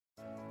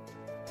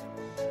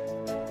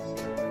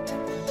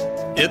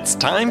It's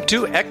time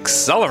to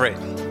accelerate.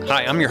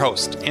 Hi, I'm your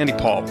host, Andy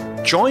Paul.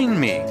 Join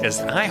me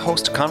as I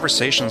host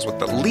conversations with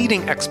the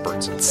leading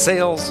experts in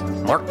sales,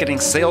 marketing,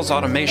 sales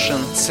automation,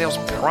 sales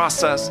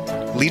process,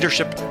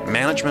 leadership,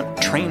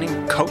 management,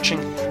 training, coaching,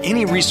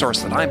 any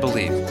resource that I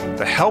believe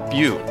to help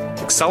you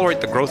accelerate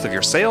the growth of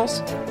your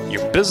sales,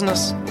 your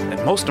business,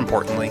 and most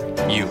importantly,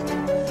 you.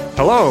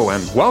 Hello,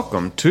 and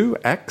welcome to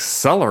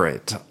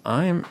Accelerate.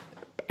 I'm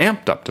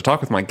amped up to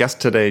talk with my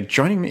guest today.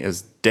 Joining me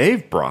is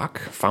Dave Brock,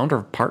 founder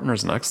of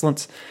Partners in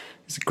Excellence.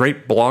 He's a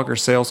great blogger,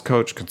 sales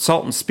coach,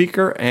 consultant,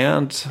 speaker,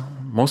 and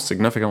most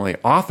significantly,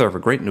 author of a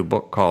great new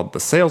book called The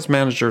Sales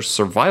Manager's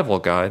Survival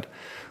Guide,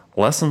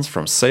 Lessons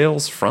from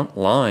Sales Front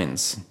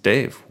Lines.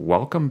 Dave,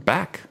 welcome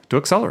back to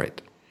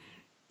Accelerate.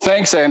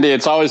 Thanks, Andy.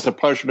 It's always a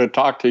pleasure to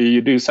talk to you.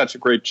 You do such a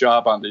great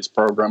job on these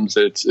programs.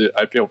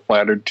 I feel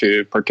flattered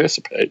to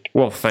participate.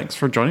 Well, thanks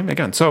for joining me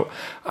again. So,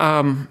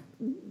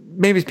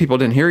 maybe people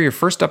didn't hear your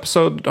first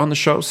episode on the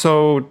show,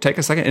 so take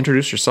a second,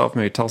 introduce yourself,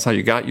 maybe tell us how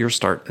you got your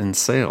start in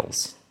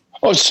sales.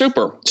 Oh,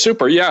 super.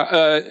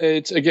 Yeah,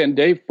 it's, again,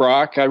 Dave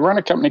Brock. I run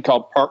a company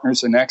called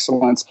Partners in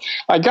Excellence.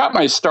 I got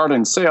my start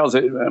in sales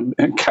in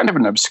kind of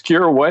an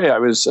obscure way. I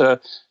was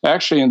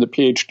actually in the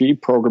PhD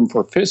program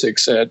for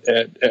physics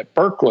at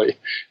Berkeley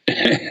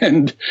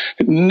and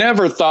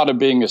never thought of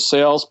being a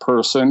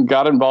salesperson,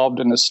 got involved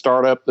in a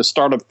startup. The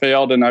startup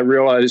failed, and I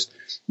realized,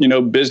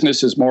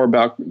 business is more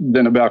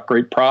than about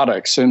great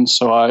products. And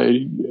so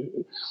I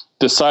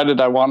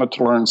decided I wanted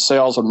to learn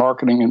sales and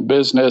marketing and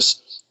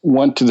business.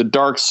 Went to the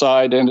dark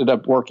side, ended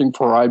up working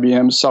for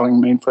IBM,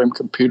 selling mainframe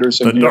computers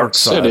in New York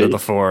City. The dark side of the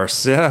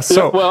force, yeah.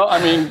 So, well,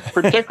 I mean,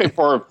 particularly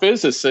for a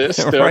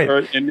physicist right. or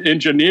an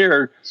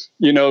engineer,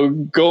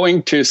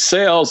 going to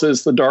sales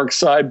is the dark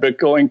side, but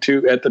going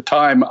to, at the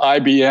time,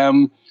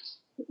 IBM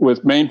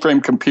with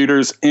mainframe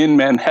computers in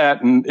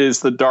Manhattan is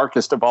the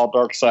darkest of all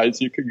dark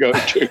sides you could go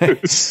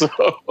to. So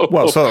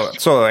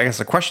I guess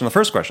the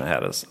first question I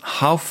had is,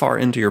 how far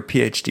into your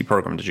PhD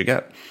program did you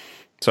get?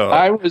 So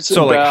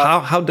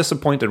how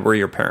disappointed were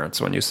your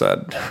parents when you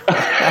said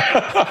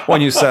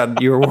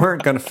you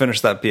weren't going to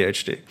finish that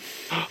PhD?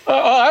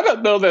 I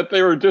don't know that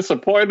they were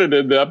disappointed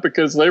in that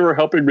because they were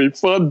helping me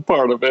fund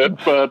part of it.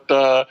 But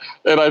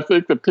and I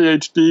think the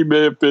PhD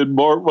may have been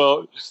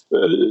more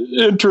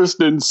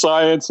interest in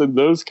science and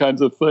those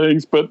kinds of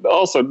things, but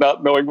also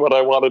not knowing what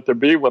I wanted to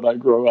be when I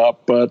grew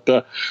up.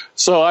 But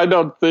so I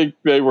don't think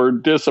they were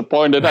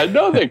disappointed. I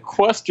know they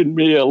questioned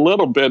me a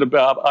little bit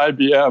about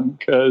IBM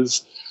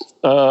because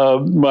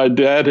my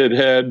dad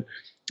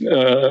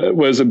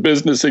was a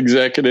business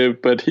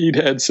executive, but he'd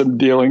had some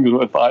dealings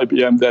with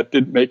IBM that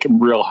didn't make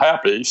him real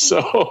happy.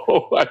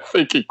 So I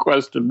think he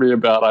questioned me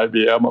about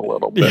IBM a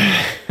little bit.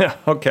 Yeah.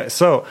 Okay.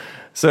 So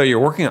you're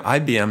working at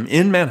IBM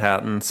in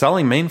Manhattan,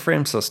 selling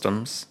mainframe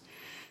systems,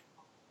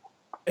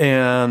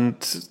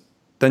 and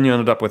then you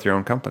ended up with your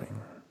own company.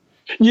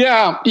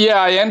 Yeah.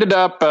 I ended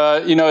up,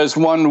 as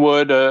one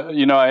would,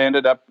 I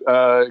ended up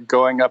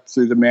going up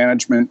through the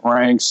management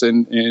ranks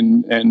and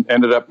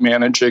ended up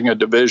managing a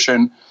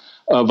division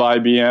of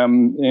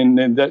IBM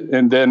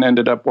and then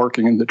ended up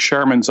working in the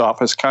chairman's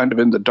office, kind of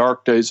in the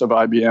dark days of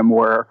IBM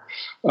where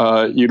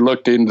you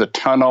looked in the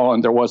tunnel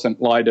and there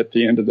wasn't light at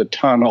the end of the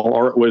tunnel,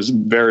 or it was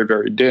very,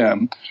 very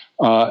dim.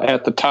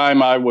 At the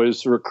time, I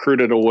was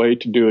recruited away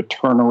to do a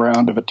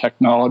turnaround of a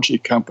technology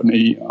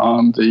company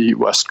on the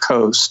West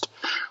Coast.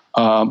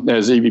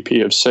 As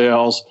EVP of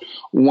sales,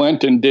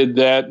 went and did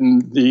that,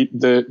 and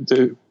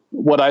the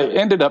what I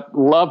ended up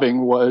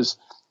loving was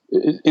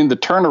in the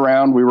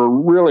turnaround we were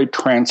really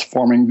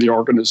transforming the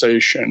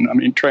organization. I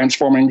mean,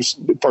 transforming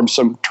from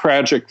some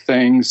tragic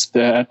things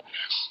that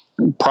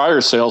prior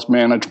sales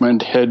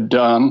management had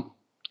done.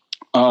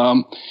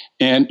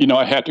 And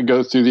I had to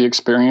go through the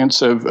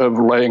experience of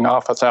laying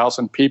off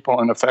 1,000 people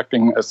and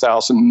affecting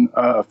 1,000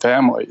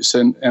 families.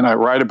 And I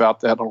write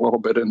about that a little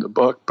bit in the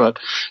book. But,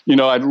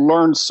 I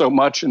learned so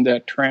much in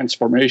that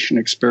transformation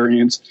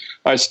experience.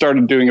 I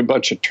started doing a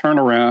bunch of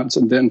turnarounds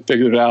and then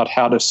figured out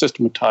how to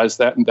systematize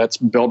that. And that's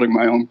building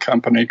my own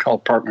company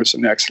called Partners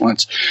in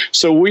Excellence.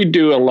 So we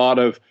do a lot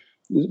of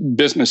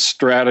business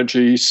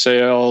strategy,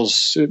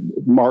 sales,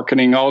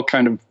 marketing, all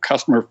kind of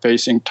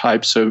customer-facing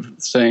types of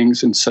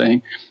things, and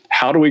saying,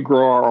 how do we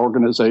grow our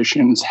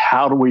organizations?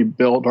 How do we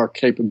build our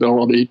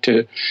capability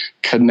to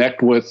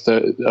connect with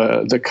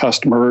the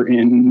customer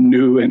in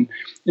new and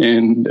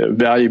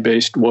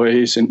value-based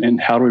ways? And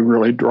how do we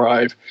really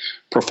drive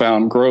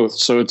profound growth?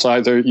 So it's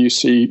either you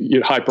see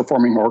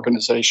high-performing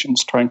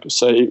organizations trying to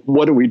say,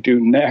 what do we do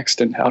next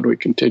and how do we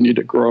continue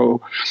to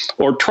grow?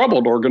 Or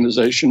troubled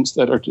organizations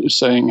that are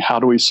saying, how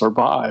do we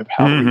survive?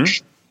 How do we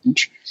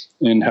change?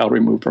 And how do we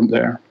move from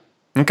there?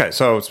 Okay,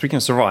 so speaking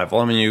of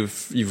survival, I mean,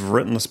 you've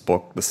written this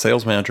book, The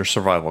Sales Manager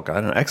Survival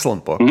Guide, an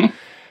excellent book. Mm-hmm.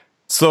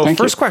 So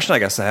first question I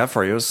guess I have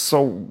for you is,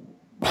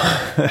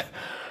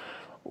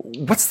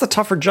 what's the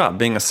tougher job,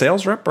 being a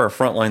sales rep or a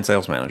frontline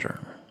sales manager?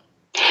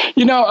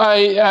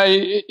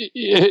 I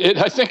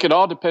think it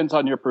all depends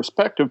on your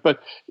perspective,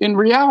 but in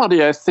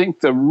reality, I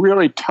think the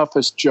really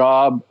toughest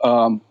job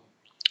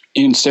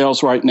in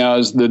sales right now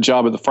is the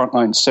job of the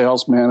frontline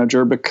sales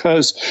manager,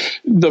 because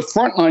the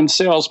frontline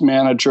sales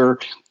manager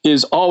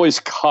is always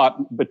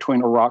caught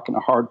between a rock and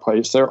a hard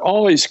place. They're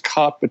always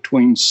caught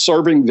between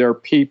serving their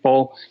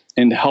people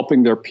and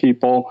helping their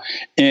people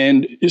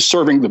and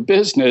serving the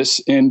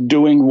business and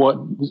doing what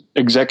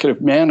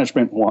executive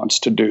management wants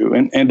to do.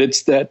 And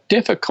it's that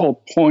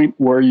difficult point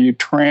where you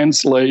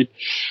translate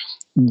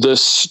the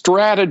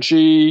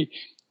strategy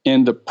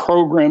and the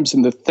programs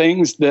and the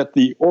things that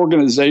the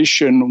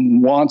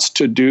organization wants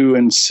to do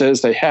and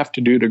says they have to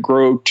do to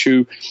grow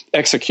to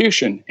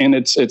execution. And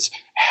it's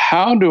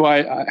how do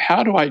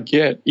I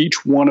get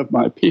each one of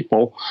my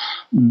people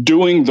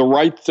doing the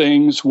right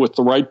things with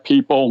the right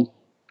people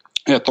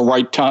at the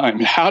right time?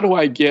 How do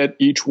I get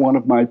each one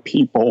of my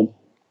people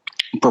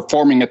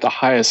performing at the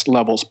highest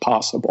levels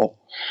possible?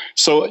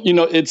 So,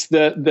 it's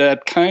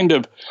that kind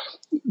of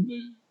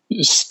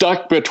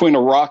stuck between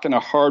a rock and a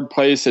hard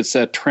place. It's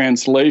that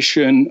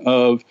translation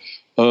of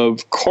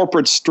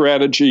corporate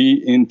strategy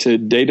into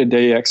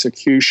day-to-day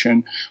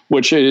execution,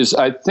 which is,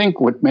 I think,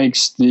 what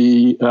makes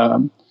the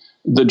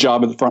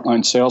job of the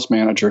frontline sales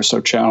manager so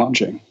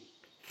challenging.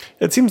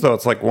 It seems though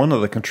it's like one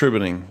of the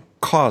contributing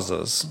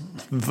causes,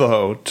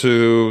 though,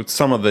 to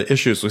some of the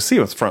issues we see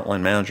with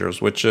frontline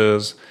managers, which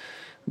is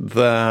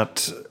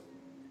that,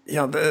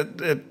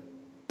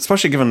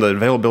 especially given the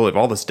availability of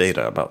all this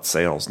data about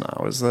sales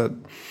now, is that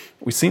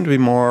we seem to be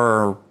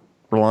more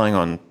relying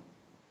on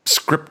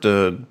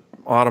scripted,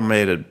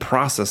 automated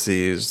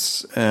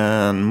processes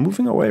and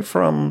moving away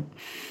from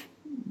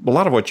a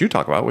lot of what you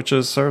talk about, which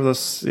is sort of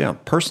this,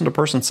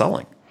 person-to-person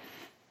selling.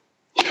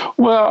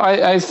 Well,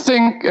 I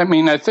think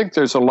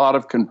there's a lot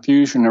of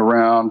confusion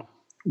around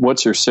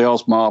what's your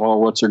sales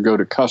model, what's your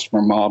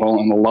go-to-customer model,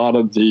 and a lot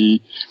of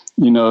the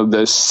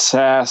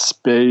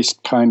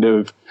SaaS-based kind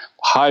of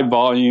high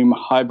volume,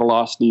 high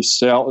velocity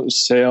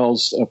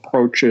sales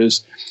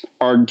approaches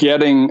are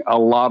getting a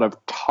lot of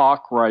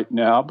talk right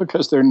now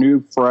because they're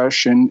new,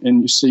 fresh, and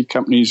you see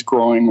companies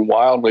growing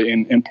wildly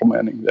and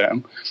implementing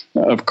them.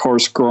 Of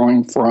course,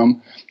 growing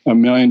from $1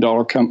 million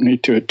company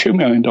to a $2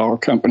 million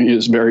company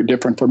is very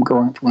different from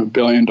growing from $1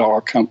 billion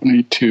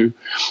company to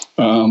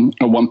a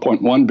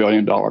 $1.1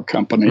 billion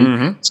company.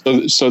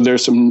 Mm-hmm. So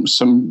there's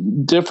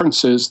some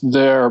differences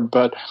there,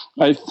 but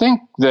I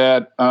think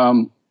that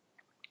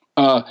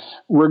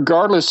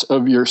regardless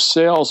of your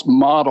sales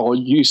model,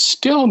 you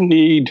still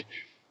need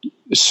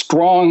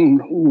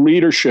strong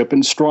leadership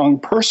and strong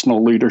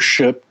personal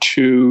leadership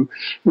to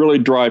really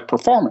drive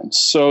performance.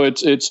 So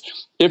it's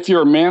if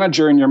you're a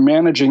manager and you're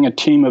managing a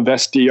team of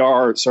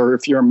SDRs, or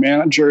if you're a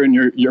manager and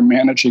you're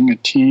managing a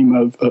team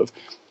of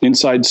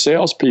inside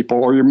salespeople,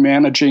 or you're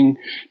managing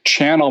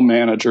channel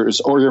managers,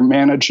 or you're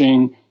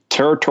managing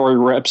territory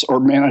reps, or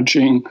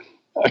managing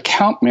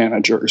account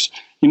managers,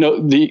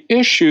 the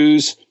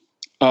issues,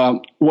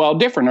 while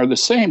different, are the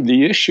same.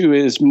 The issue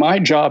is my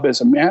job as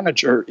a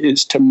manager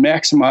is to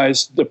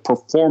maximize the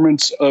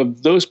performance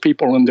of those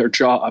people in their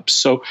jobs.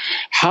 So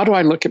how do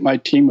I look at my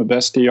team of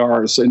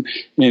SDRs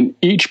and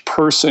each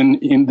person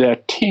in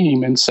that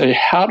team and say,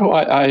 how do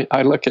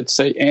I look at,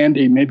 say,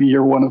 Andy, maybe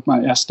you're one of my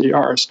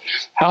SDRs.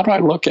 How do I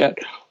look at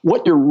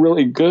what you're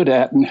really good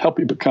at and help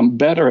you become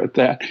better at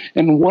that?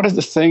 And what are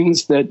the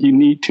things that you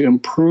need to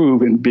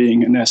improve in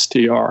being an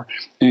SDR?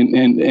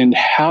 And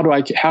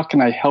how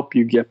can I help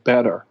you get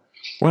better?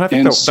 Well, I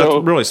think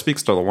that really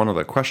speaks to one of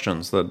the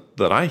questions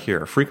that I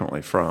hear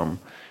frequently from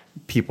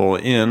people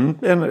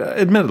and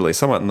admittedly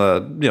somewhat in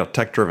the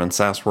tech-driven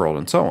SaaS world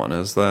and so on,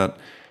 is that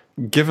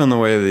given the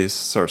way these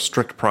sort of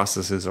strict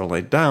processes are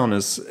laid down,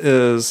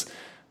 is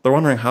they're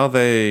wondering how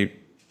they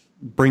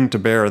bring to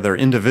bear their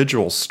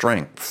individual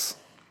strengths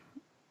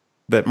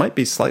that might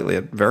be slightly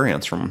at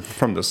variance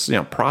from this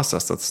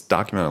process that's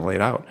documented and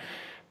laid out.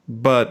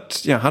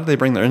 But how do they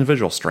bring their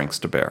individual strengths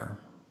to bear?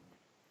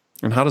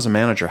 And how does a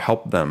manager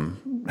help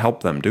them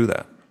do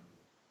that?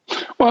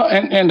 Well,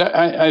 and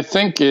I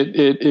think it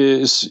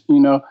is,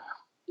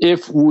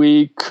 if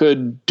we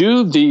could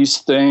do these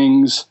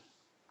things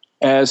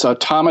as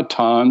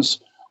automatons,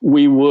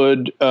 we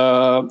would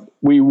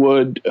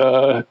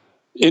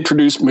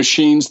introduce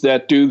machines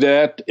that do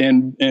that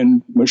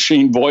and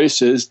machine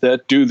voices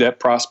that do that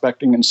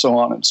prospecting and so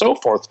on and so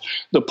forth.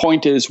 The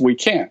point is we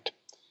can't.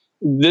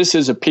 This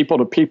is a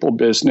people-to-people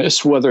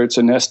business, whether it's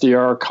an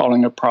SDR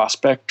calling a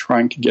prospect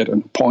trying to get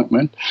an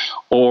appointment,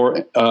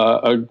 or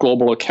a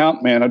global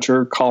account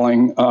manager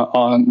calling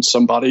on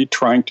somebody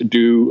trying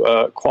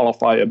to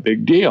qualify a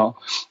big deal.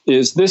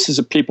 This is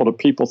a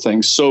people-to-people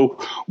thing. So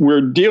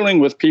we're dealing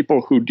with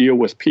people who deal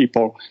with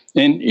people.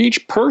 And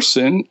each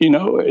person,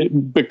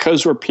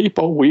 because we're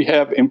people, we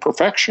have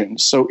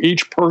imperfections. So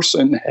each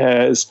person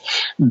has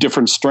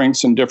different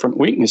strengths and different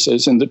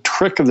weaknesses. And the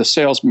trick of the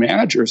sales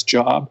manager's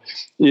job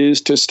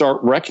is to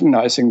start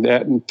recognizing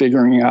that and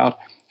figuring out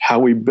how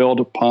we build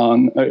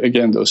upon,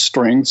 again, those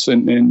strengths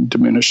and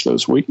diminish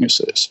those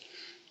weaknesses.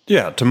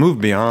 Yeah, to move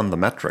beyond the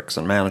metrics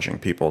and managing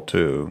people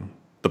to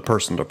the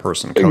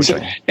person-to-person coaching.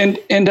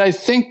 Exactly. And I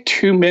think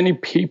too many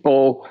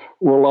people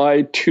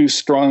rely too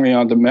strongly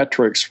on the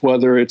metrics,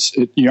 whether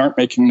you aren't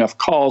making enough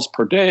calls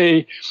per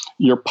day,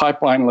 your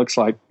pipeline looks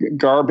like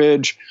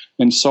garbage,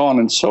 and so on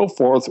and so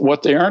forth.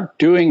 What they aren't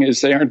doing is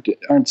they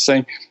aren't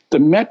saying the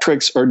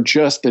metrics are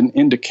just an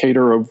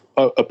indicator of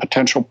a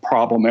potential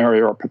problem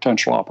area or a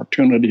potential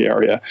opportunity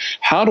area.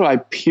 How do I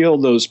peel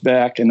those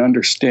back and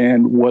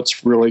understand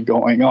what's really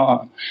going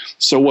on?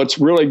 So what's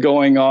really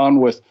going on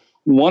with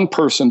one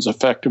person's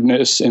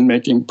effectiveness in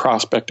making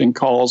prospecting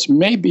calls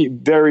may be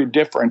very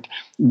different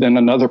than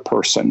another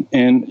person.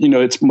 And,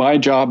 it's my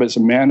job as a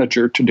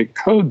manager to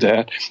decode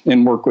that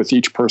and work with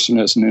each person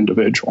as an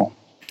individual.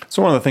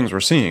 So one of the things we're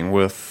seeing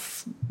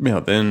with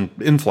the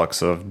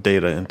influx of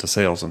data into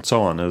sales and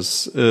so on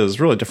is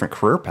really different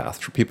career paths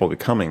for people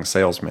becoming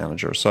sales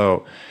managers.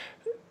 So,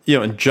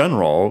 in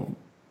general,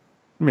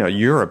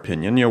 your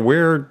opinion,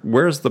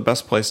 where's the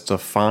best place to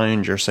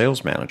find your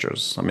sales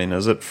managers? I mean,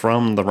 is it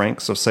from the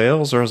ranks of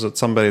sales, or is it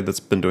somebody that's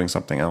been doing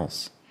something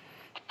else?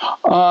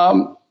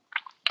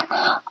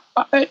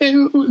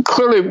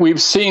 Clearly,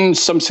 we've seen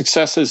some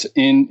successes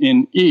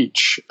in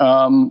each.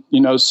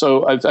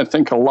 So I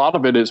think a lot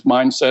of it is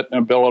mindset and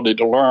ability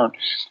to learn.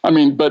 I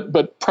mean,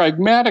 but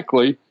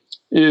pragmatically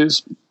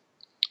is,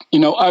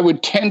 I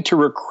would tend to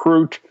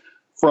recruit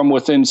from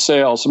within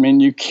sales. I mean,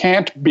 you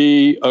can't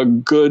be a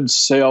good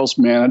sales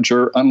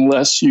manager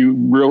unless you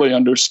really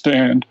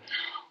understand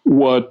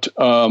what,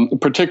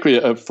 particularly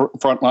a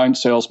frontline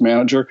sales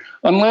manager,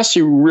 unless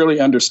you really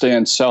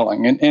understand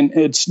selling. And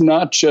it's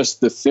not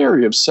just the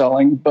theory of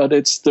selling, but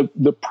it's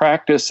the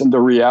practice and the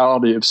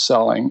reality of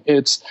selling.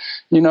 It's,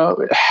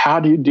 how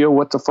do you deal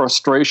with the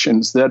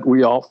frustrations that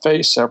we all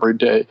face every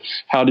day?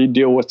 How do you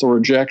deal with the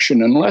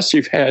rejection? Unless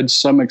you've had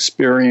some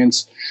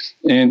experience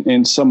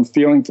and some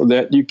feeling for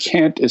that, you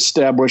can't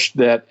establish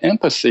that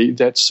empathy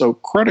that's so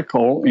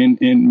critical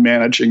in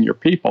managing your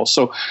people.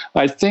 So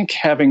I think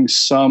having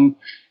some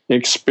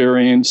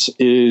experience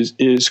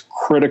is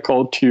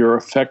critical to your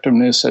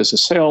effectiveness as a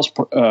sales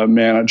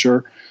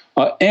manager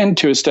and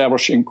to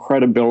establishing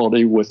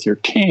credibility with your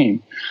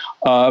team.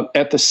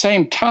 At the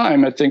same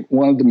time, I think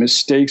one of the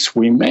mistakes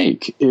we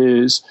make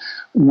is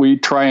we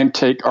try and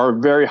take our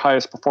very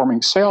highest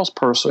performing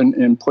salesperson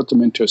and put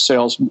them into a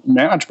sales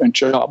management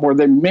job where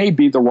they may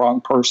be the wrong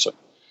person.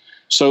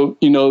 So,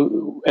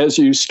 as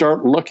you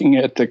start looking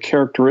at the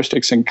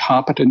characteristics and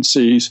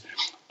competencies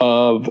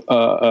of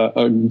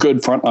a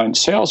good frontline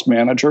sales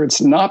manager,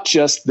 it's not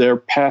just their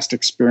past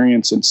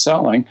experience in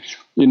selling.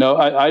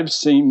 I've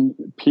seen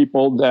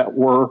people that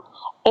were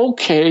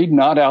okay,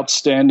 not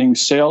outstanding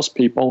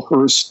salespeople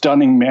who are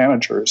stunning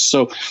managers.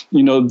 So,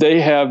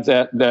 they have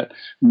that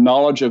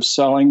knowledge of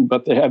selling,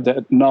 but they have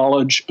that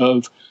knowledge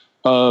of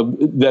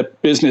that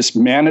business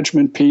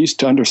management piece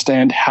to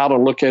understand how to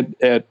look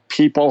at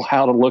people,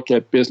 how to look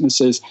at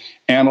businesses,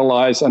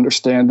 analyze,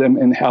 understand them,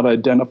 and how to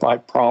identify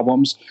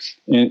problems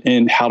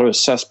and how to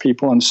assess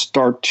people and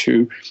start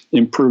to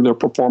improve their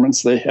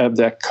performance. They have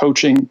that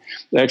coaching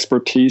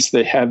expertise,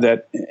 they have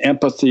that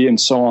empathy,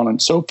 and so on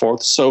and so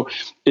forth. So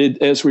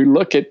as we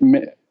look at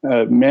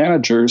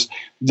managers,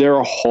 there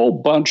are a whole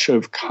bunch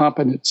of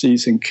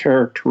competencies and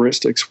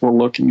characteristics we're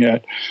looking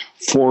at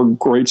for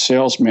great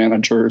sales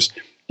managers.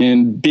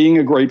 And being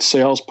a great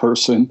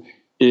salesperson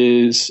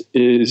is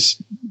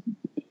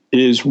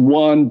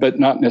one, but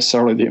not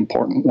necessarily the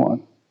important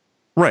one.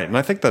 Right, and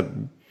I think that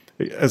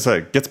as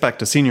it gets back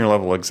to senior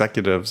level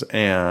executives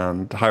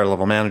and higher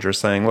level managers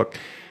saying, look,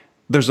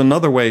 there's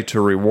another way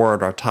to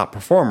reward our top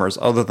performers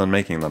other than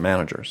making them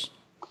managers.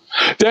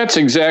 That's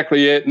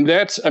exactly it, and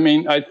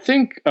I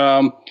think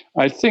one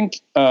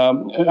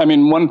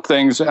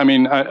thing.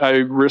 I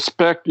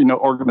respect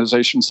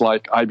organizations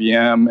like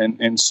IBM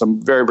and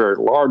some very, very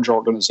large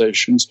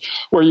organizations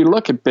where you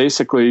look at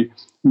basically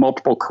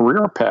multiple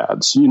career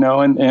paths.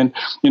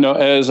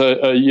 As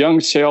a young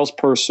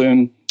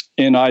salesperson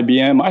in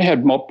IBM, I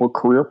had multiple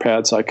career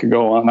paths I could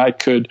go on. I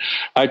could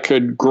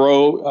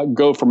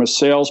go from a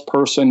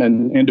salesperson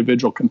and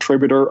individual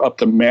contributor up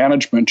the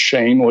management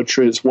chain, which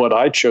is what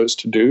I chose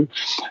to do.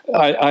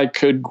 I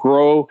could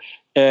grow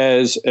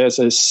as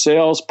a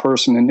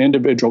salesperson and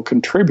individual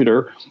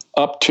contributor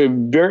up to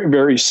very,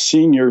 very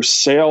senior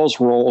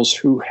sales roles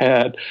who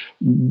had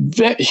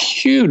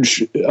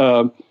huge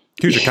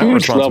account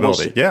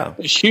responsibility,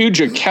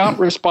 huge account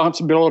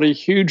responsibility,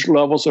 huge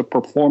levels of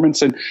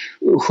performance, and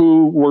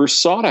who were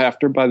sought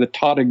after by the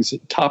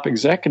top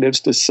executives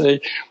to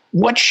say,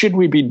 what should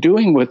we be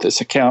doing with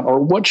this account, or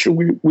what should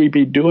we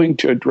be doing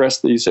to address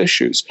these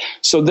issues?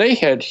 So they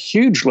had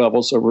huge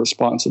levels of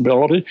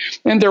responsibility,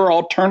 and there are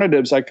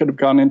alternatives. I could have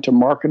gone into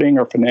marketing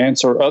or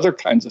finance or other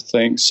kinds of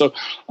things. So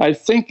I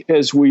think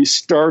as we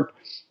start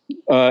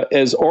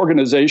as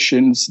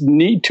organizations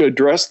need to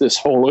address this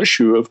whole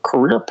issue of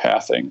career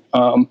pathing.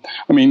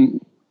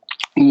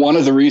 One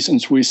of the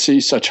reasons we see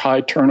such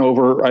high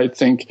turnover, I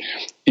think,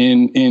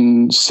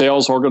 in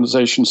sales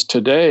organizations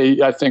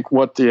today, I think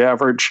what the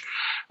average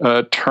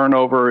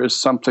turnover is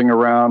something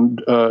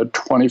around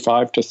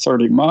 25 to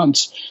 30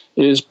 months,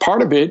 is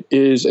part of it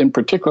is, in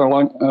particular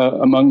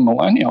among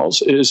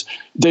millennials, is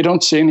they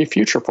don't see any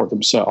future for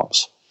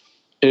themselves.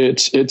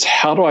 It's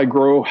how do I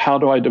grow? How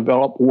do I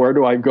develop? Where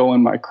do I go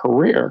in my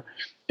career?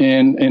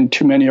 And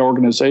too many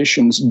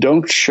organizations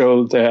don't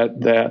show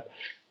that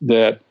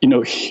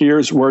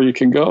here's where you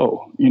can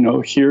go.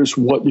 Here's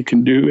what you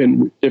can do.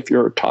 And if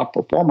you're a top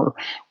performer,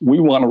 we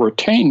want to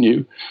retain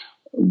you,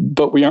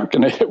 but we aren't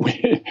going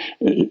to.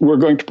 We're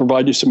going to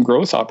provide you some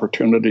growth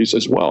opportunities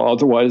as well.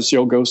 Otherwise,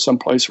 you'll go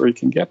someplace where you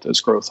can get those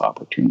growth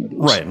opportunities.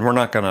 Right, and we're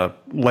not going to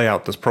lay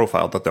out this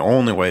profile that the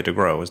only way to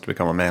grow is to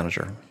become a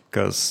manager.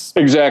 Because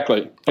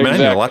exactly.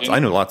 I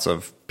knew lots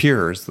of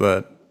peers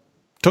that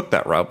took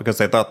that route because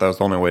they thought that was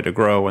the only way to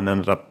grow and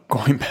ended up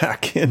going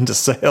back into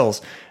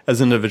sales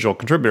as individual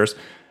contributors,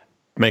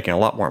 making a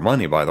lot more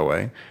money, by the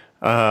way,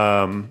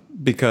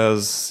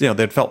 because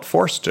they'd felt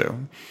forced to.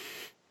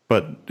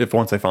 But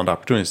once they found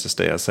opportunities to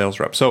stay as sales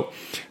rep. So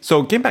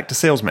getting back to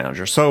sales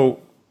manager.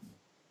 So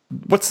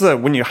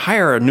when you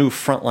hire a new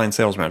frontline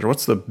sales manager,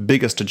 what's the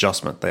biggest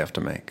adjustment they have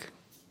to make?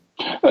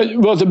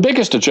 Well, the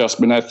biggest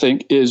adjustment, I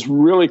think, is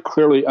really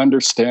clearly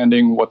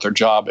understanding what their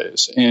job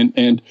is.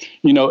 And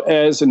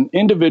as an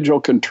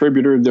individual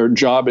contributor, their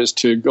job is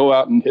to go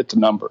out and hit the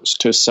numbers,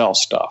 to sell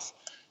stuff,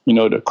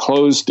 to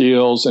close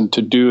deals and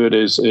to do it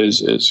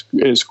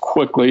as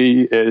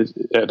quickly,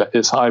 at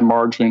as high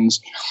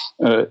margins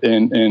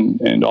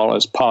and all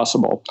as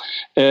possible.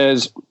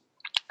 As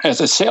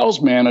a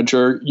sales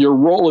manager, your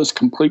role is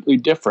completely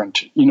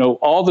different.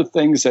 All the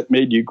things that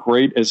made you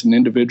great as an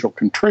individual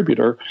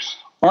contributor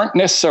aren't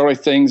necessarily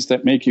things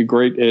that make you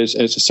great as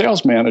a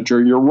sales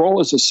manager. Your role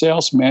as a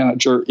sales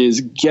manager is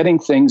getting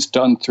things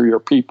done through your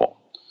people.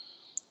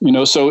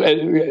 So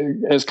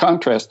as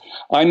contrast,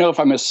 I know if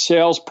I'm a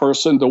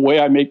salesperson, the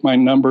way I make my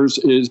numbers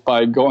is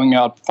by going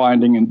out,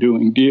 finding and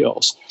doing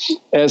deals.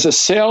 As a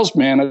sales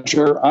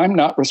manager, I'm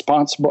not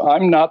responsible.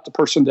 I'm not the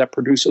person that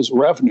produces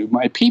revenue.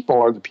 My people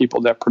are the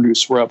people that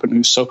produce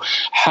revenue. So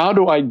how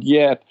do I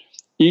get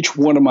each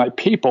one of my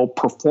people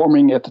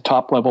performing at the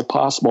top level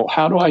possible?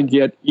 How do I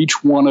get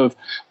each one of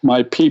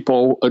my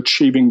people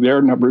achieving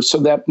their numbers? So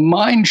that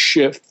mind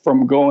shift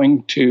from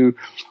going to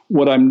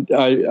what I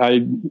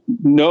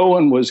know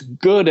and was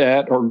good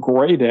at or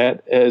great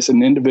at as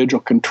an individual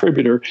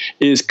contributor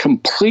is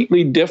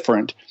completely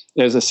different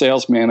as a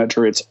sales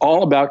manager. It's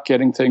all about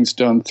getting things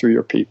done through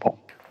your people.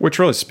 Which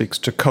really speaks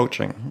to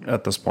coaching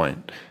at this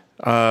point.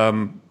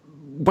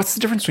 What's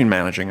the difference between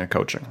managing and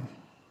coaching?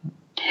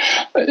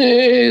 I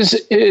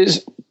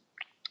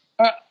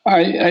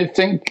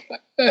think,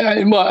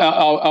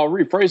 I'll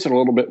rephrase it a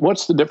little bit.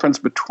 What's the difference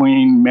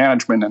between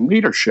management and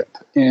leadership?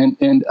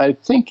 And I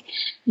think,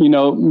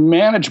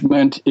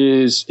 management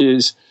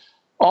is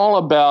all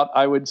about,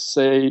 I would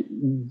say,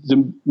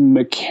 the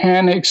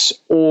mechanics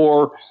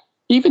or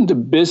even the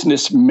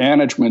business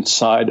management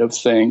side of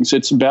things.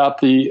 It's about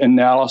the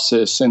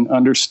analysis and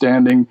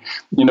understanding,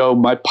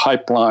 my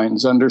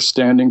pipelines,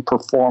 understanding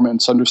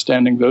performance,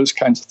 understanding those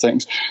kinds of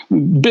things.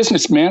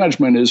 Business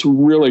management is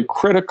really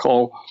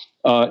critical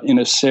in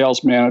a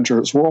sales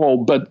manager's role.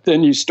 But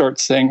then you start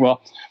saying, well,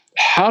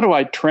 how do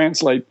I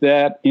translate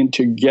that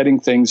into getting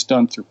things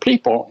done through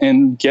people?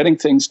 And getting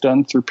things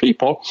done through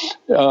people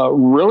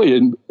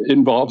really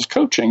involves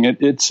coaching.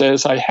 It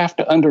says I have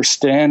to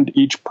understand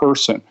each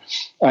person.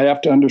 I have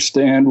to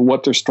understand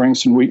what their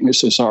strengths and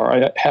weaknesses are.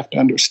 I have to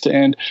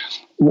understand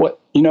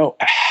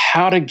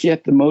how to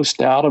get the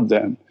most out of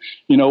them.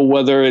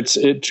 Whether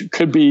it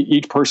could be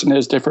each person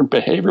has different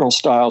behavioral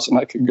styles, and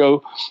I could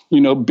go,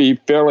 be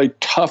fairly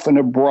tough and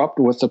abrupt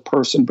with a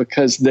person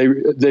because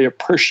they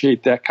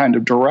appreciate that kind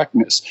of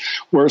directness,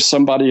 whereas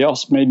somebody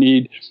else may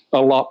need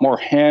a lot more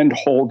hand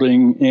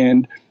holding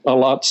and a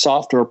lot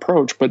softer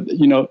approach. But,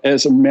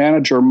 as a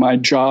manager, my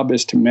job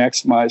is to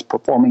maximize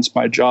performance.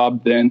 My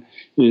job then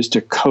is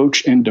to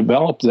coach and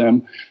develop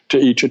them to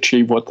each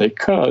achieve what they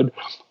could.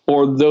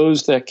 Or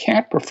those that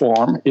can't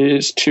perform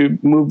is to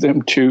move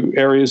them to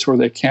areas where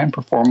they can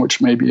perform,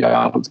 which may be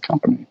out of the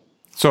company.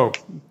 So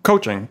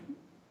coaching,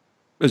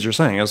 as you're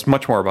saying, is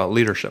much more about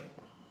leadership.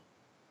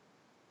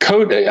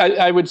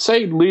 I would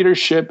say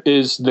leadership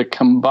is the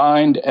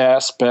combined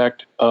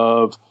aspect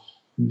of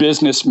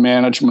business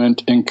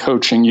management and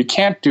coaching. You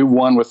can't do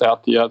one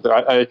without the other.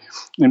 I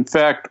in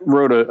fact,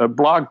 wrote a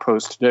blog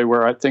post today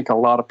where I think a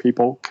lot of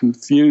people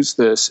confuse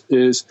this,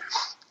 is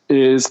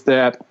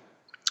that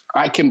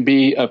I can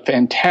be a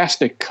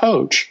fantastic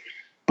coach,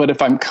 but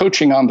if I'm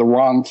coaching on the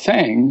wrong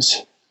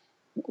things,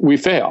 we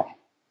fail.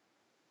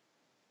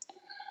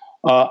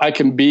 I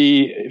can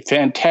be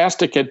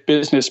fantastic at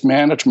business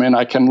management.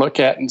 I can look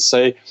at and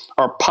say,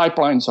 our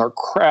pipelines are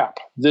crap.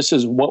 This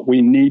is what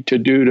we need to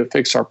do to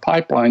fix our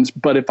pipelines.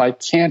 But if I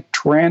can't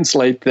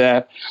translate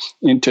that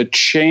into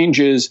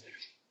changes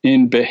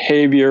in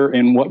behavior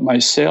and what my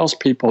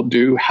salespeople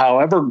do,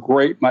 however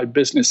great my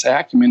business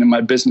acumen and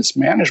my business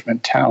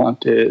management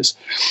talent is,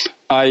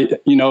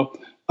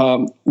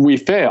 we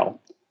fail.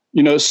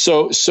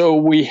 So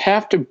we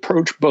have to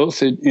approach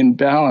both in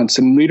balance.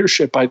 And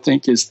leadership, I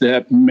think, is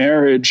that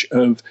marriage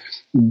of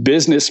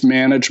business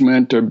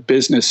management or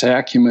business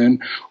acumen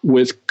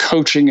with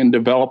coaching and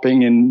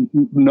developing and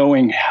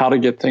knowing how to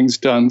get things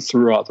done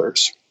through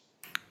others.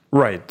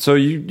 Right. So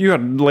you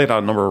had laid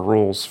out a number of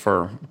rules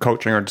for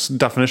coaching, or just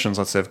definitions,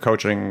 let's say, of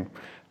coaching,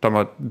 talking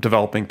about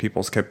developing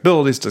people's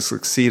capabilities to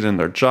succeed in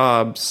their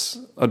jobs,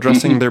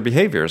 addressing their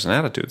behaviors and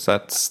attitudes.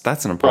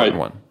 That's an important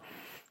one.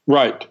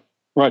 Right.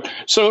 Right.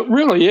 So it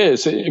really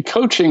is.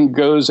 Coaching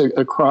goes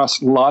across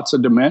lots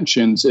of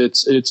dimensions.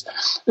 It's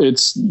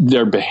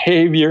their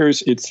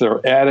behaviors, it's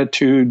their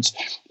attitudes,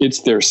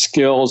 it's their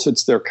skills,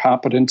 it's their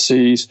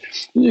competencies.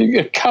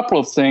 A couple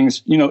of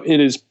things.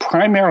 It is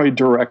primarily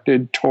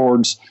directed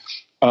towards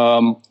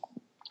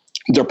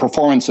their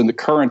performance in the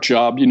current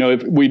job.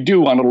 If we do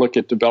want to look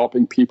at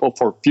developing people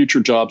for future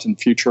jobs and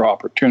future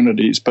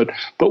opportunities, but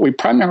we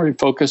primarily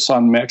focus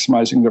on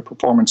maximizing their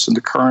performance in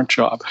the current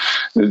job.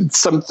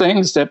 Some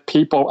things that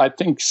I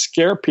think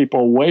scare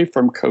people away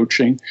from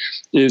coaching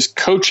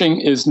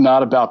is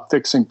not about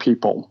fixing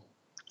people.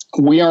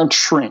 We aren't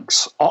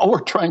shrinks. All we're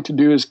trying to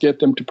do is get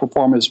them to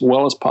perform as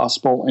well as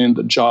possible in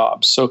the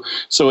job. So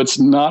it's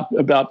not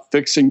about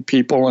fixing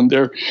people and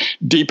their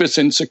deepest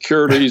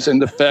insecurities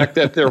and the fact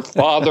that their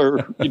father,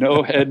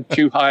 had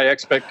too high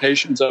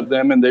expectations of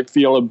them and they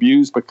feel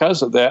abused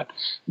because of that.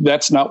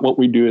 That's not what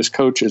we do as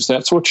coaches.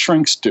 That's what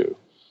shrinks do.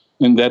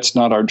 And that's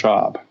not our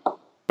job.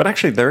 But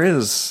actually there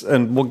is,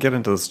 and we'll get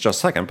into this in just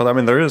a second, but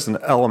there is an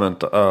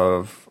element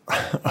of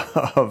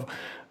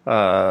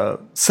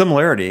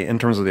similarity in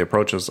terms of the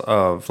approaches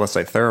of, let's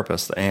say,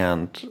 therapists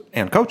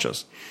and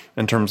coaches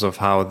in terms of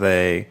how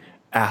they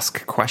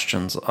ask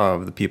questions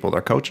of the people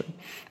they're coaching.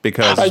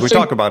 Because as we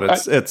talk about it,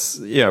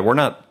 we're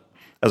not,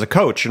 as a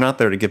coach, you're not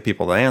there to give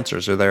people the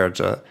answers. You're there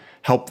to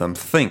help them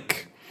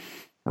think,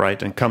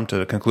 right, and come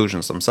to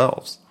conclusions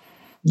themselves.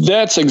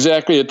 That's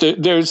exactly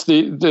it. There's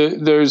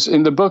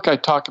in the book I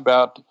talk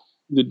about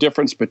the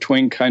difference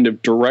between kind of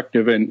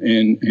directive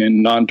and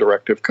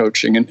non-directive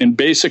coaching. And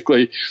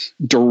basically,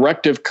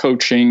 directive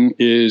coaching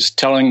is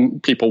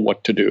telling people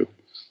what to do.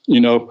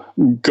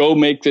 Go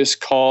make this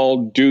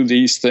call, do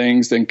these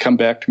things, then come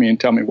back to me and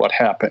tell me what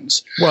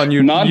happens. Well, and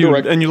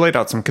you laid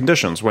out some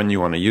conditions when you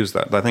want to use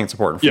that. I think it's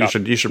important.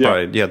 You should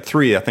probably, you had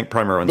 3, I think,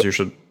 primary ones. You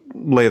should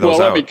lay those out.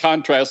 Well, let me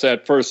contrast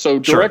that first. So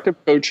directive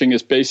coaching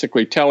is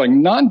basically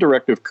telling.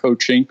 Non-directive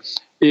coaching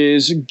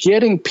is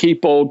getting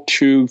people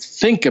to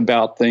think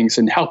about things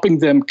and helping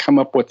them come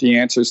up with the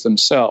answers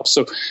themselves.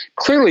 So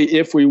clearly,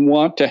 if we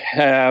want to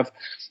have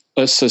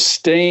a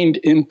sustained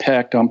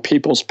impact on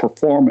people's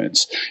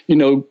performance,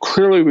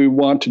 clearly we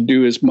want to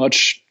do as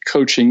much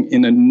coaching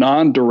in a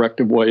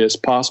non-directive way as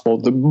possible.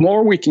 The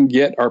more we can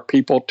get our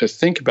people to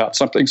think about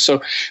something.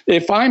 So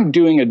if I'm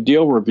doing a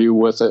deal review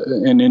with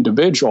an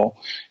individual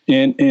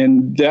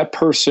and that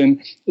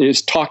person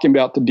is talking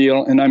about the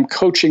deal and I'm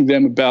coaching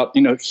them about,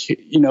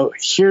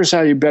 here's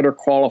how you better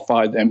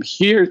qualify them.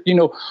 Here,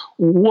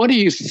 what do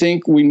you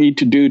think we need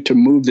to do to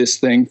move this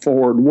thing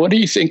forward? What do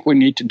you think we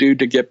need to do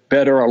to get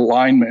better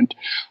alignment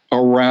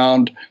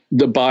around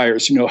the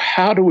buyers?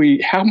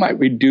 How might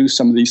we do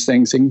some of these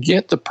things and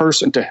get the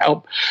person to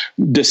help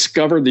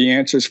discover the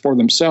answers for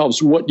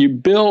themselves? What you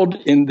build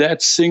in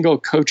that single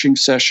coaching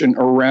session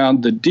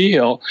around the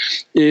deal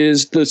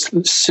is the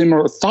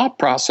similar thought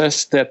process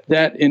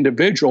that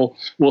individual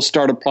will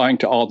start applying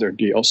to all their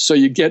deals. So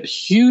you get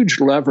huge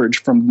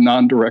leverage from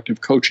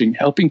non-directive coaching,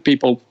 helping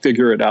people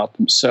figure it out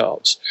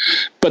themselves.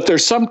 But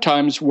there's some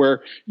times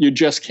where you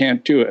just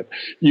can't do it.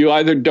 You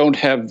either don't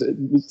have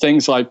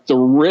things like the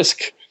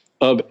risk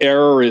of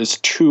error is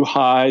too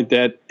high,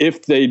 that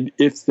if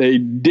they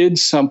did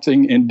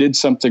something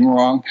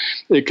wrong,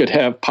 it could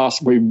have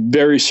possibly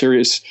very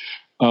serious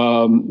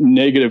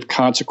negative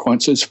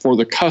consequences for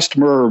the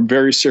customer or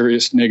very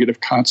serious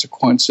negative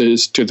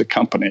consequences to the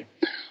company.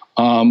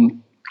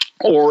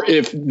 Or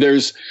if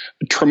there's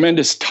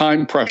tremendous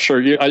time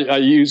pressure. I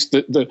use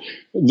the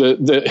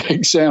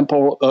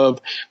example of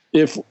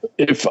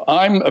if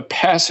I'm a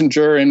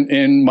passenger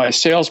and my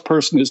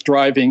salesperson is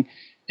driving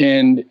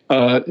and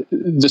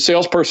the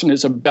salesperson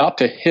is about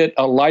to hit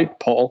a light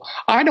pole,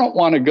 I don't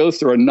want to go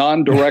through a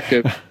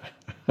non-directive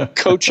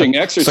coaching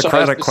exercise.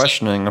 Socratic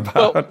questioning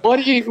about what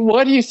do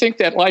you think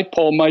that light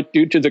pole might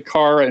do to the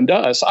car and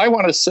us? I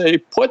want to say,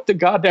 put the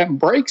goddamn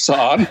brakes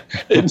on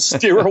and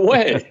steer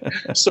away.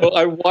 So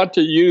I want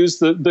to use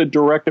the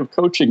directive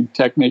coaching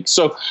technique.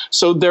 So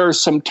there are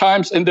some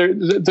times, and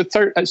the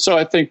third. So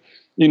I think,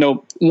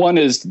 one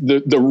is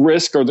the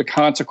risk or the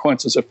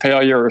consequences of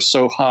failure are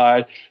so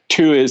high.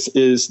 2 is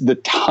the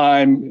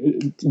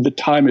time. The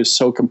time is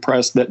so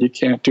compressed that you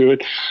can't do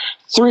it.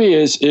 3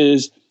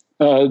 is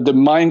the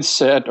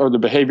mindset or the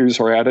behaviors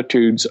or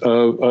attitudes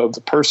of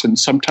the person.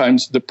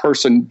 Sometimes the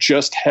person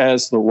just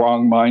has the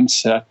wrong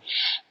mindset,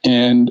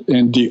 and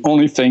the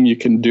only thing you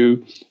can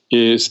do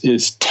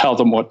is tell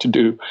them what to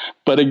do.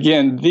 But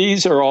again,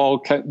 these are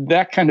all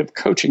that kind of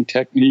coaching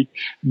technique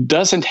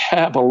doesn't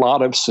have a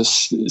lot of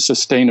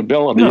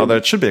sustainability. No,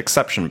 that should be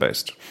exception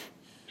based.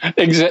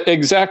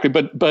 Exactly,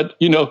 but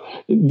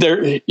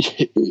there,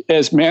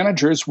 as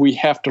managers, we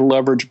have to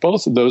leverage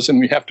both of those, and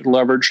we have to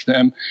leverage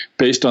them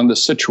based on the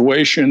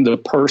situation, the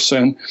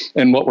person,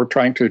 and what we're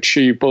trying to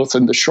achieve, both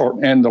in the short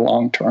and the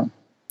long term.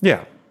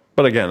 Yeah,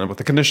 But again, with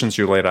the conditions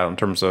you laid out in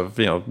terms of,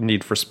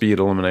 need for speed,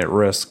 eliminate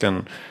risk,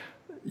 and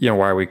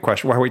why are we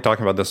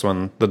talking about this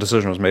when the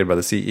decision was made by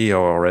the CEO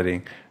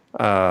already?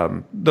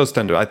 Those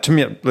tend to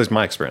me, at least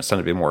my experience, tend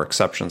to be more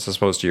exceptions as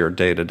opposed to your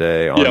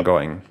day-to-day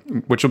ongoing,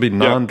 which will be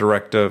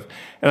non-directive.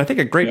 And I think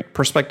a great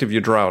perspective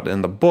you draw out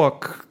in the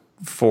book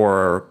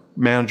for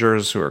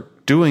managers who are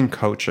doing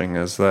coaching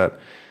is that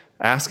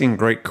asking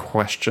great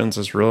questions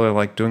is really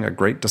like doing a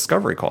great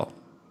discovery call.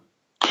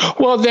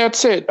 Well,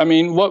 that's it. I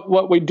mean,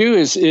 what we do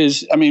is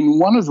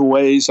one of the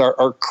ways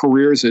our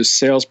careers as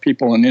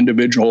salespeople and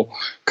individual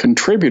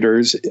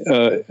contributors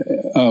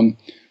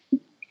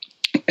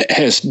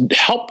has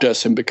helped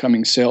us in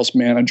becoming sales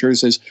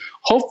managers is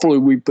hopefully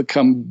we've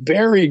become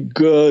very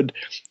good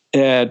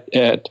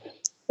at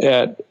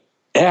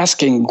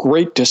asking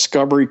great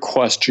discovery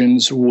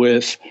questions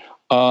with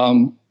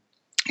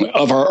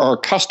of our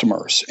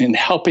customers and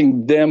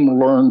helping them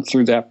learn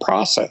through that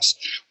process.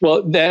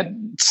 Well, that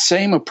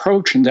same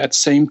approach and that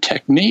same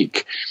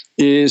technique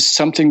is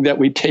something that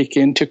we take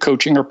into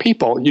coaching our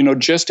people.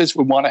 Just as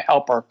we want to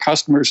help our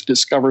customers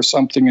discover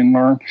something and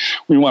learn,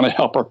 we want to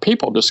help our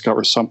people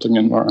discover something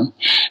and learn.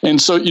 And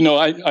so,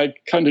 I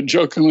kind of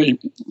jokingly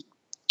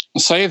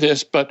say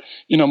this, but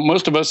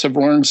most of us have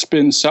learned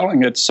spin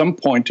selling at some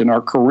point in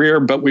our career,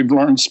 but we've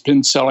learned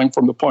spin selling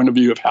from the point of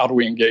view of how do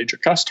we engage a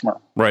customer.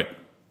 Right.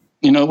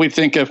 We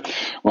think of,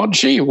 well,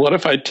 gee, what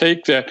if I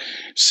take that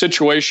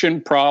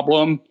situation,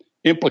 problem,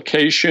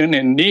 implication,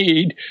 and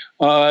need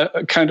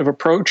kind of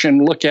approach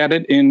and look at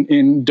it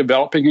in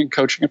developing and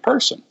coaching a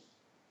person?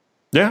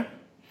 Yeah.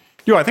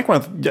 I think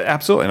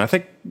absolutely. And I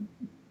think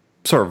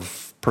sort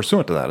of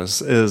pursuant to that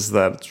is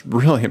that it's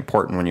really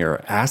important when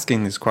you're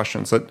asking these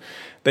questions that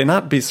they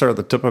not be sort of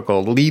the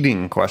typical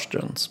leading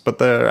questions, but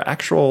the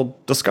actual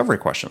discovery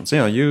questions.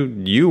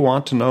 You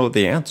want to know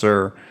the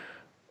answer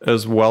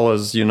as well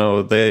as you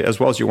want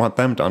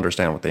them to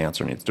understand what the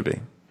answer needs to be.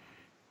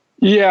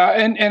 Yeah,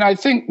 and I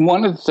think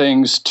one of the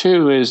things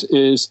too is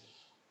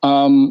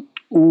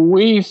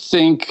we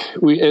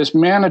as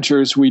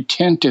managers we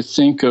tend to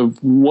think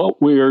of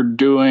what we are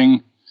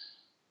doing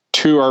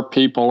to our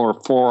people or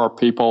for our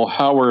people,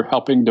 how we're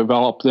helping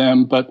develop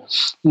them. But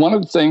one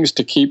of the things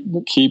to keep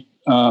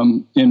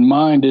in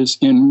mind is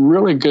in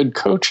really good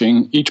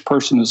coaching, each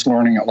person is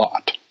learning a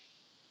lot.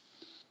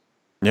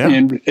 Yeah,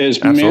 and as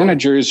absolutely.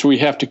 managers, we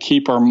have to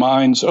keep our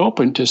minds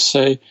open to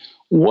say,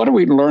 what are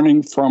we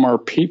learning from our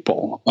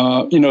people?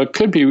 It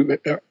could be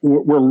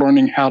we're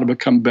learning how to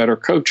become better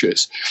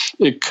coaches.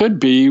 It could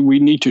be we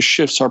need to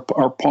shift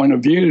our point of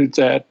view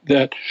that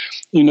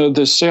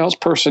the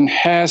salesperson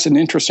has an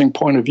interesting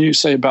point of view,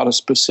 say, about a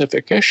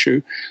specific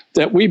issue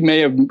that we may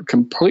have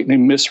completely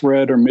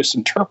misread or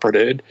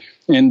misinterpreted,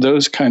 and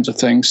those kinds of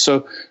things.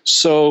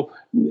 So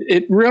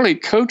it really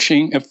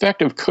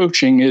effective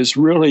coaching is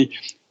really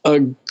a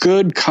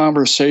good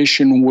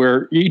conversation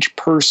where each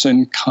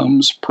person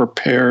comes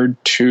prepared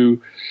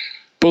to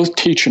both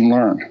teach and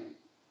learn.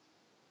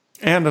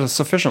 And at a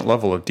sufficient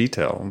level of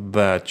detail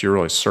that you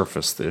really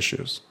surface the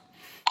issues.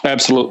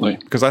 Absolutely.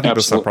 Because I think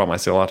this is a problem I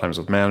see a lot of times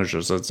with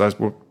managers.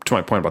 To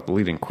my point about the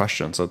leading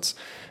questions, it's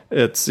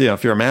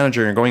if you're a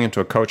manager and you're going into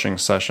a coaching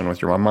session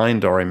with your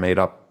mind already made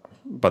up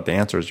about the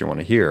answers you want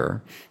to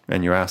hear,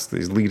 and you ask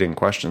these leading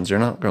questions, you're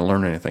not going to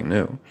learn anything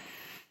new.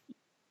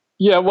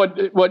 Yeah,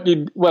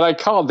 what I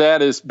call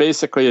that is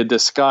basically a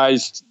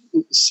disguised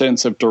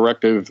sense of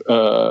directive.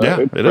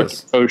 It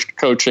is.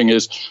 Coaching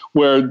is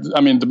where,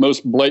 the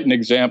most blatant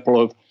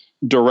example of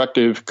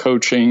directive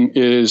coaching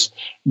is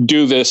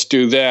do this,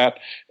 do that.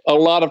 A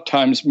lot of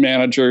times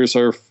managers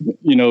are,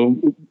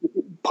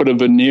 put a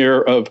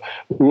veneer of,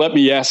 let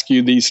me ask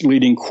you these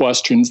leading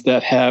questions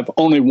that have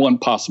only one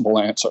possible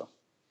answer.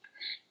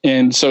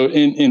 And so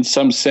in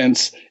some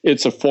sense,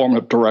 it's a form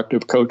of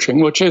directive coaching,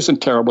 which isn't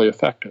terribly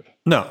effective.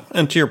 No.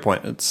 And to your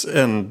point,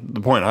 and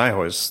the point I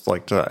always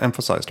like to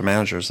emphasize to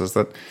managers is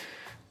that,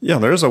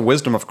 there is a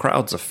wisdom of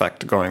crowds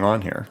effect going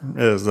on here,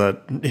 is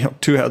that,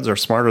 two heads are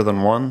smarter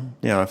than one.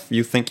 If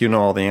you think you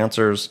know all the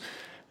answers,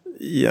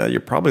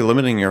 you're probably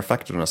limiting your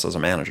effectiveness as a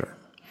manager.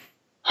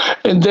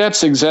 And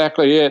that's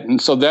exactly it. And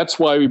so that's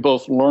why we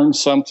both learn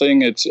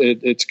something.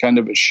 It's kind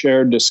of a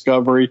shared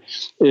discovery.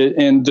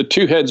 And the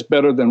two heads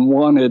better than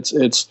one.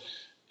 It's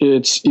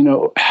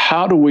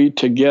how do we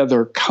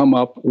together come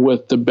up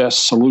with the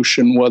best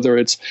solution, whether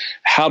it's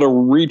how to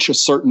reach a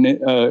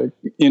certain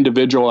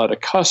individual at a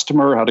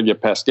customer, how to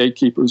get past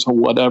gatekeepers or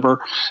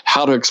whatever,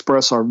 how to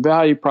express our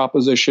value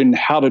proposition,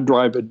 how to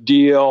drive a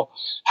deal,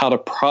 how to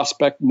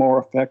prospect more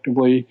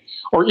effectively,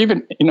 or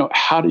even,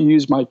 how to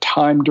use my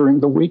time during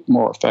the week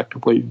more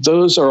effectively.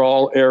 Those are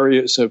all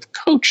areas of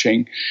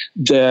coaching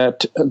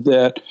that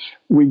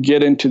we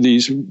get into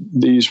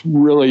these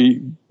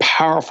really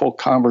powerful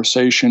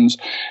conversations.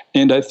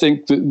 And I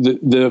think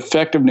the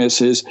effectiveness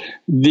is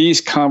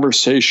these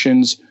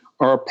conversations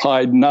are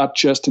applied not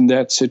just in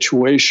that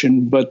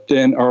situation, but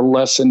then are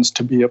lessons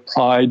to be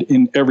applied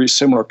in every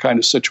similar kind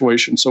of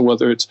situation. So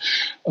whether it's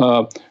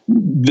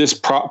this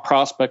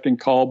prospecting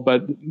call,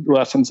 but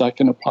lessons I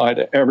can apply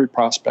to every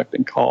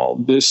prospecting call,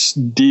 this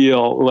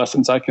deal,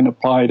 lessons I can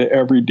apply to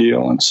every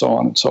deal, and so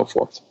on and so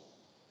forth.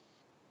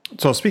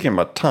 So speaking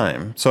about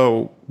time,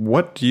 so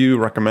what do you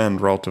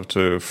recommend relative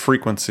to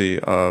frequency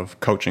of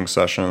coaching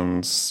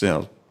sessions,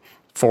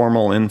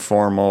 formal,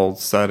 informal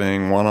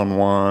setting,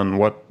 one-on-one?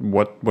 What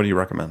do you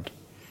recommend?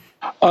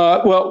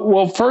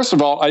 Well, first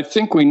of all, I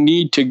think we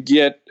need to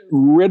get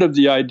rid of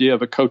the idea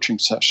of a coaching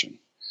session.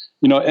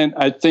 And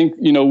I think,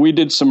 we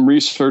did some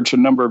research a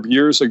number of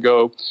years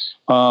ago,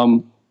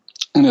 and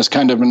as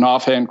kind of an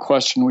offhand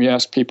question, we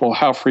asked people,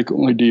 how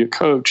frequently do you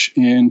coach?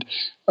 And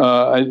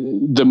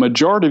the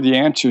majority of the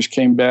answers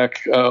came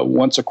back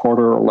once a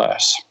quarter or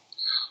less,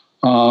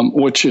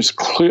 which is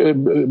clear,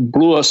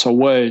 blew us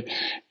away.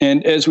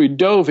 And as we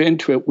dove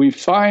into it, we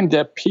find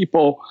that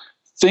people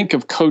think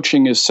of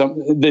coaching as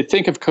they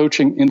think of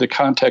coaching in the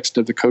context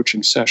of the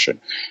coaching session.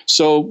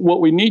 So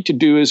what we need to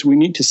do is we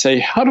need to say,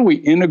 how do we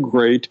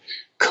integrate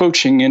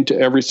coaching into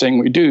everything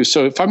we do?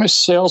 So if I'm a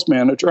sales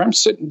manager, I'm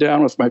sitting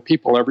down with my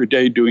people every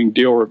day doing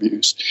deal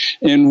reviews.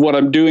 And what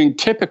I'm doing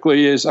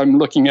typically is I'm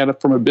looking at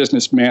it from a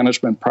business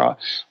management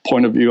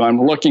point of view.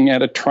 I'm looking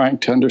at it trying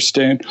to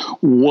understand,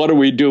 what are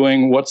we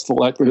doing? What's the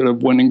likelihood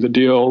of winning the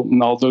deal?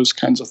 And all those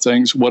kinds of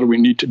things. What do we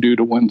need to do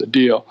to win the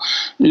deal?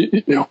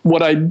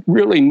 What I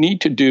really need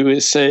to do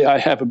is say, I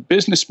have a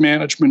business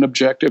management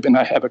objective and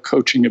I have a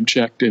coaching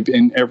objective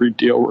in every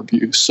deal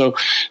review. So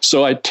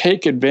I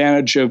take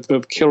advantage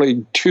of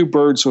killing two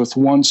birds with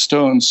one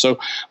stone. So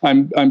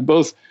I'm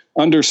both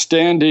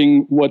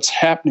understanding what's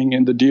happening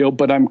in the deal,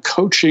 but I'm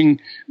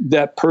coaching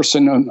that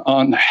person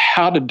on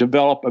how to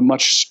develop a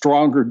much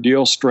stronger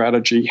deal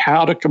strategy,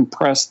 how to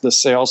compress the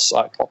sales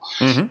cycle.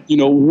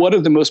 What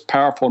are the most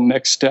powerful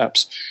next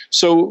steps?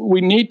 So we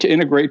need to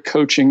integrate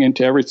coaching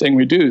into everything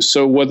we do.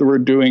 So whether we're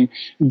doing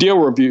deal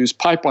reviews,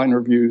 pipeline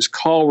reviews,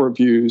 call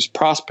reviews,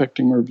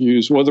 prospecting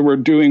reviews, whether we're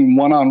doing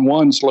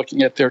one-on-ones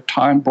looking at their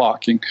time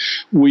blocking,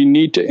 we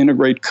need to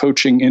integrate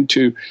coaching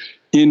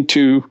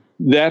into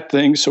that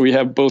thing, so we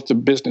have both the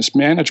business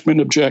management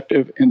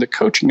objective and the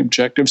coaching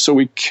objective. So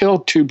we kill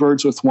two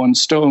birds with one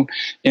stone,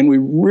 and we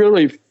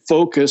really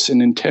focus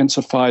and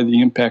intensify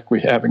the impact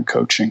we have in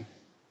coaching.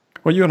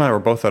 Well, you and I were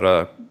both at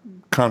a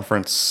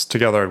conference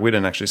together. We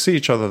didn't actually see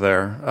each other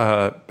there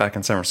back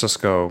in San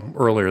Francisco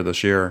earlier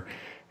this year.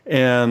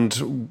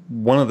 And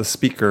one of the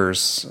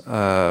speakers,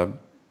 fairly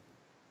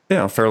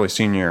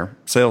senior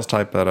sales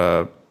type at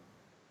a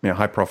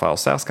high-profile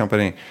SaaS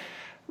company,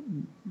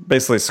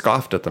 basically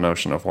scoffed at the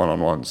notion of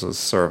one-on-ones as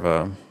sort of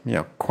a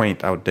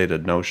quaint,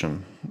 outdated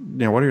notion.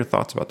 What are your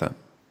thoughts about that?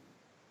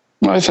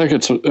 I think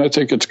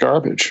it's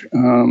garbage.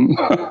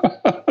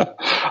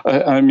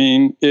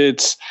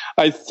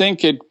 I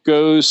think it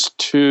goes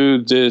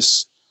to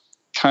this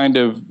kind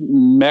of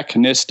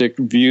mechanistic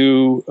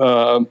view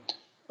that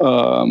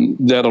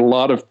a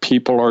lot of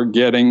people are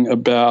getting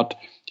about,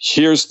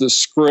 here's the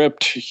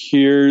script,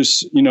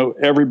 here's,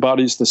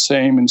 everybody's the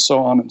same, and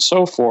so on and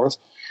so forth.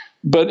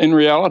 But in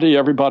reality,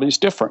 everybody's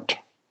different,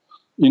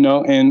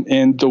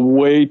 and the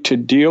way to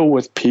deal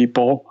with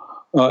people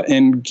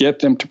and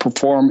get them to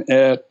perform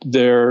at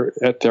their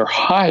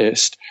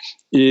highest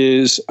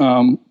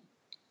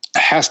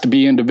has to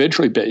be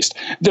individually based.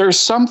 There are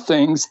some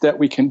things that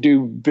we can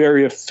do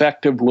very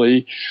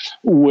effectively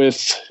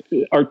with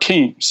our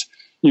teams.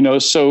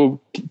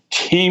 So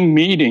team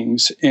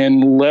meetings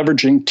and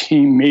leveraging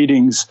team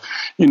meetings,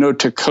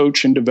 to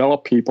coach and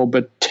develop people.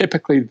 But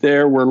typically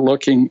there we're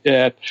looking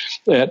at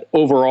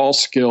overall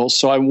skills.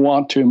 So I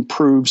want to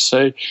improve,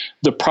 say,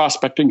 the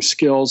prospecting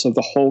skills of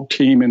the whole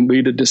team and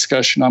lead a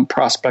discussion on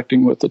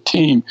prospecting with the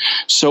team.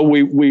 So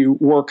we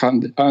work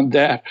on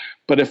that.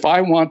 But if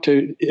I want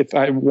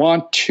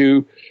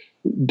to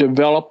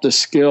develop the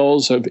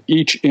skills of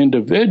each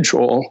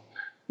individual,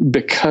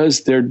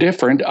 because they're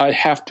different, I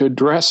have to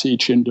address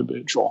each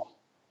individual.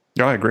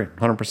 Yeah, I agree,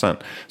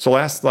 100%. So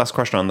last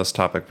question on this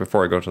topic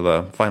before I go to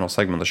the final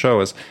segment of the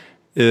show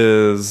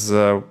is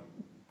how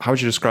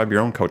would you describe your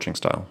own coaching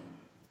style?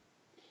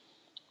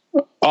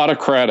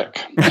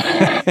 Autocratic.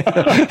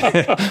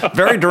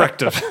 Very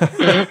directive.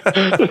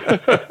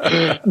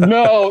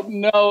 No,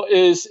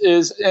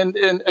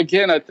 and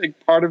again, I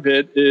think part of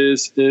it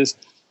is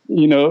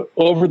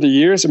over the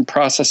years and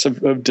process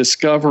of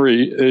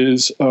discovery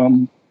is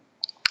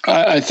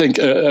I think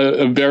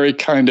a very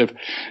kind of,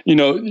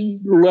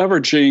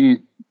 leveraging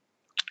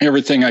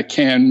everything I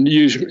can,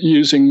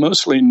 using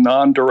mostly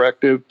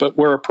non-directive, but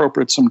where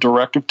appropriate, some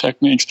directive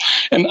techniques.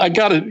 And I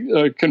got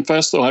to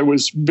confess, though, I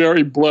was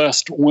very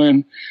blessed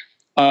when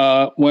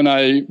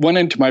I went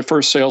into my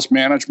first sales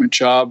management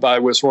job. I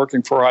was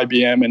working for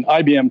IBM, and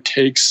IBM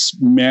takes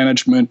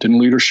management and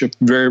leadership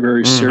very,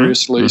 very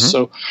seriously.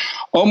 So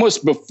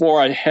almost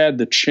before I had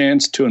the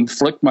chance to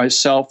inflict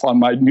myself on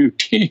my new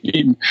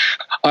team,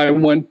 I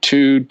went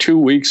to 2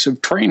 weeks of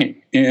training.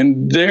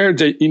 And there,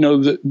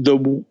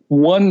 the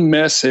one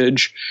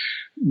message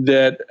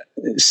that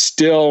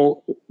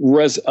still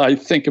I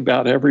think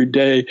about every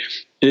day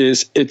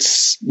is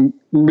it's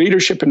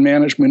leadership and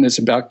management is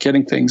about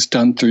getting things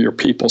done through your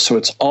people. So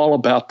it's all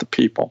about the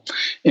people.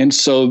 And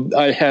so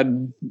I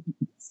had,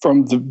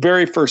 from the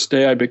very first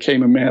day I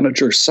became a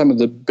manager, some of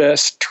the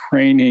best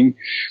training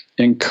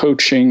and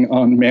coaching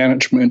on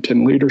management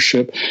and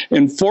leadership.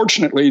 And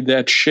fortunately,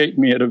 that shaped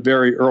me at a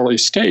very early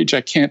stage.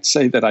 I can't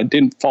say that I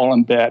didn't fall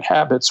in bad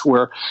habits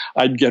where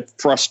I'd get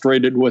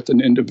frustrated with an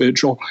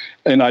individual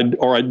and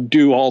I'd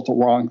do all the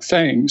wrong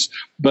things.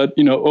 But,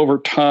 over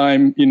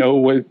time,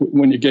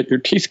 when you get your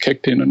teeth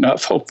kicked in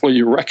enough, hopefully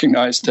you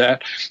recognize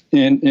that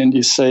and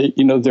you say,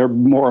 there are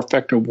more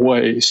effective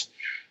ways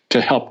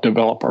to help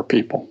develop our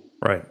people.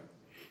 Right.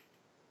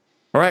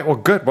 All right. Well,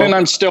 good. Well, and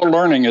I'm still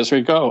learning as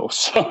we go.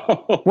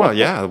 So. Well,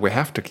 yeah, we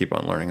have to keep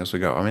on learning as we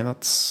go. I mean,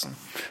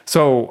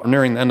 so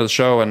nearing the end of the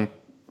show, and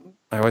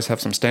I always have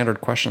some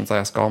standard questions I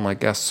ask all my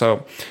guests.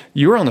 So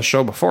you were on the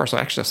show before, so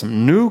I actually have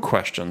some new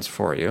questions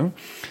for you.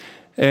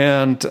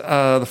 And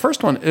the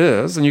first one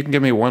is, and you can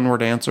give me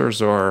one-word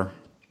answers or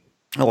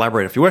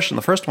elaborate if you wish. And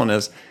the first one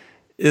is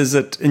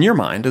it, in your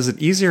mind, is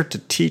it easier to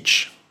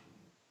teach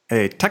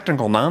a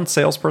technical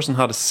non-salesperson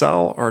how to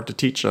sell, or to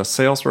teach a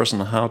salesperson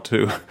how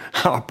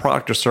a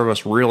product or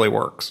service really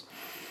works?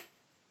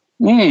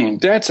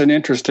 That's an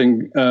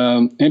interesting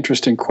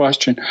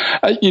question.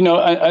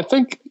 I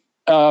think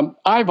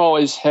I've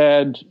always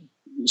had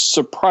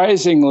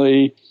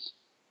surprisingly,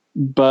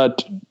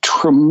 but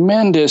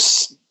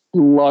tremendous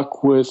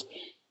luck with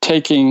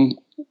taking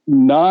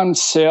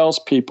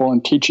non-salespeople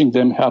and teaching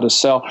them how to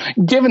sell,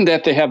 given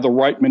that they have the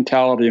right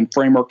mentality and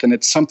framework, and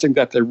it's something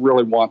that they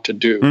really want to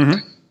do.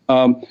 Mm-hmm.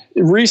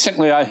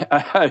 Recently,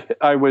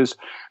 I was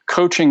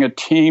coaching a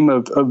team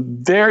of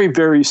very,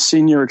 very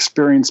senior,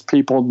 experienced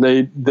people.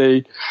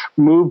 They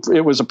moved.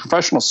 It was a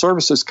professional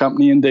services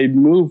company, and they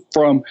moved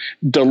from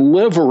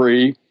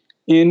delivery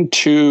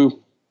into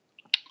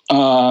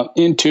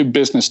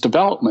business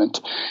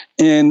development.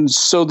 And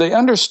so they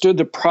understood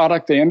the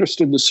product, they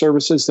understood the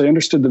services, they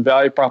understood the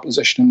value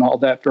proposition and all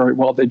that very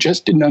well. They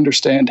just didn't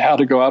understand how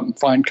to go out and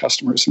find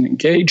customers and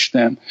engage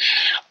them.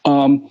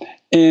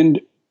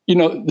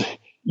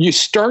 You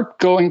start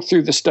going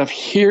through the stuff.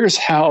 Here's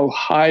how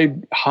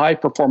high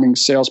performing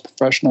sales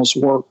professionals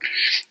work.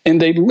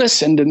 And they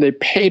listened and they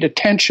paid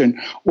attention.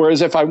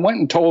 Whereas if I went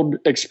and told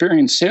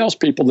experienced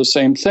salespeople the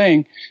same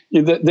thing,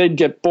 they'd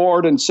get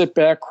bored and sit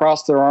back,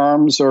 cross their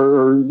arms,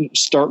 or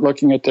start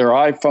looking at their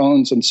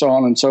iPhones and so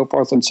on and so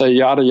forth and say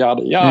yada,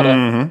 yada, yada.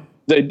 Mm-hmm.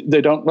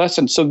 They don't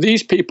listen. So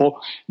these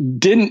people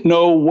didn't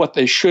know what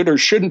they should or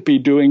shouldn't be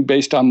doing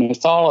based on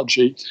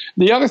mythology.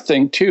 The other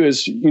thing, too,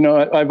 is,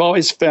 I've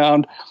always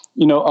found,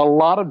 a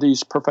lot of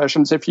these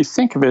professions, if you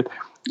think of it,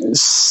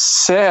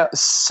 the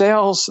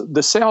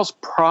sales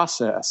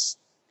process,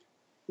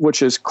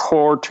 which is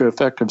core to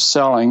effective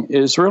selling,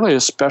 is really a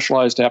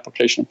specialized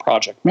application of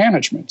project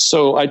management.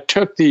 So I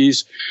took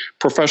these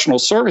professional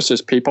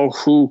services people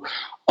who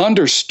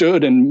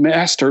understood and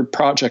mastered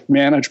project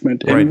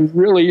management and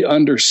really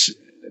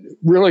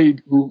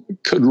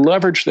could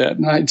leverage that.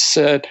 And I'd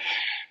said,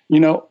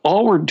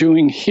 all we're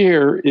doing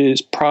here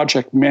is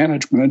project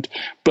management,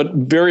 but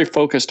very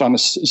focused on a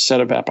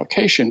set of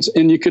applications.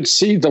 And you could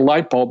see the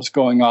light bulbs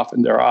going off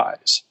in their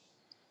eyes.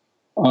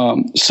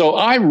 So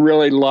I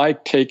really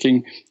like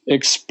taking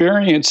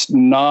experienced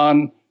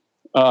non-sales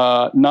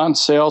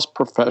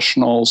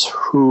professionals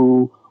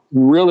who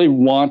really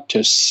want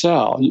to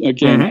sell.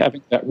 Again, mm-hmm.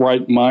 having that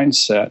right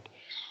mindset.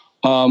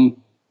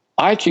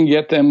 I can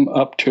get them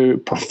up to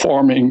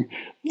performing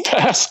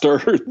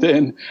faster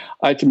than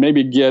I can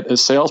maybe get a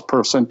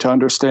salesperson to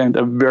understand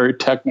a very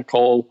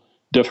technical,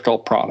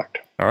 difficult product.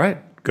 All right.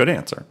 Good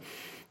answer.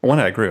 One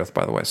I agree with,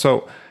 by the way.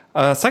 So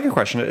second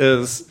question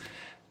is,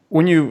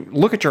 when you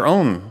look at your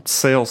own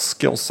sales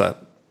skill set,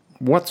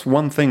 what's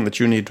one thing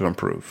that you need to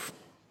improve?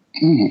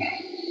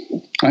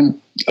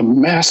 I'm a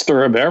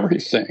master of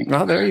everything.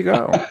 Oh, there you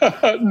go.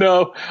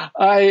 No,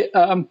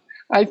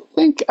 I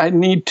think I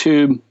need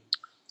to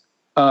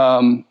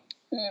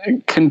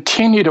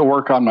continue to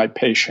work on my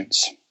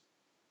patience.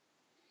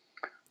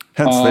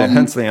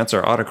 Hence the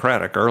answer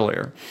autocratic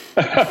earlier.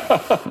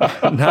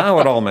 Now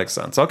it all makes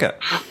sense. Okay.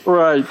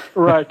 Right.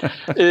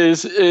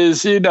 is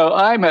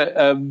I'm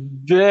a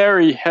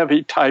very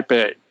heavy type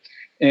A,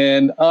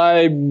 and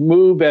I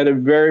move at a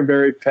very,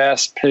 very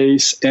fast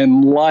pace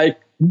and like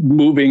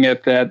moving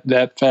at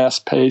that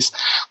fast pace.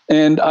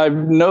 And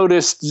I've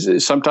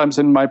noticed sometimes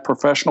in my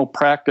professional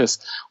practice,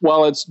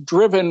 while it's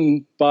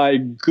driven by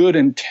good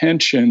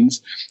intentions,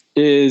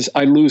 is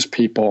I lose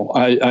people.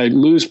 I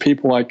lose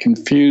people. I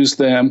confuse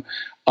them.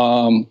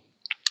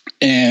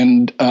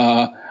 And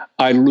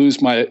I lose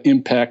my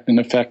impact and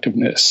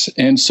effectiveness.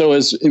 And so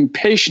as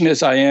impatient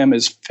as I am,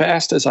 as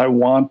fast as I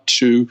want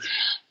to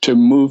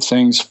move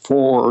things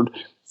forward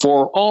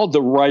for all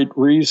the right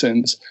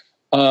reasons,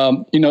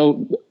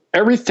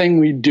 everything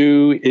we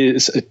do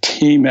is a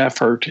team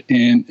effort,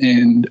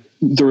 and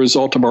the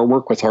result of our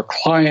work with our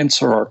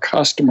clients or our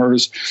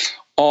customers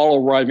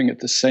all arriving at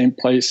the same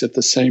place at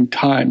the same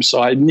time.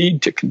 So I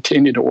need to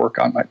continue to work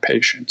on my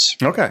patience.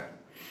 Okay.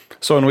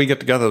 So when we get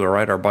together to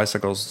ride our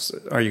bicycles,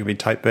 are you going to be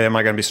type A? Am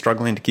I going to be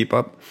struggling to keep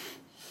up?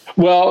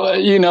 Well,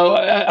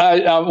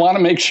 I want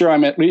to make sure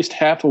I'm at least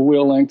half a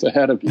wheel length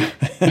ahead of you.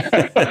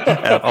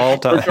 At all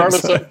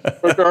times.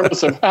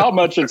 regardless of how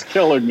much it's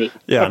killing me.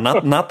 Yeah,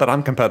 not that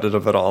I'm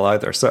competitive at all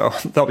either. So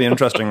that'll be an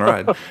interesting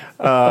ride.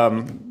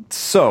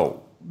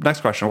 So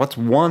next question. What's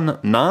one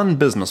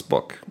non-business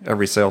book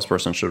every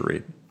salesperson should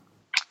read?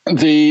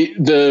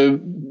 The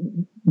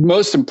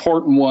most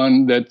important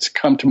one that's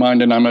come to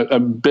mind, and I'm a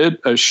bit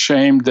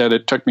ashamed that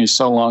it took me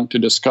so long to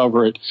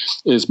discover it,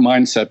 is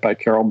Mindset by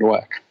Carol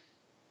Dweck.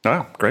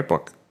 Oh, great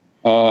book.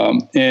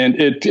 And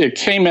it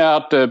came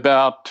out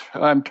about,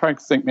 I'm trying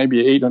to think,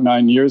 maybe 8 or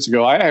 9 years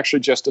ago. I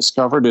actually just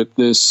discovered it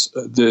this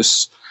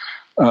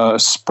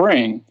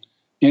spring.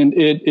 And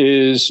it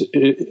is,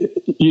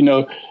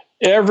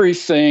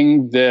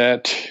 everything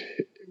that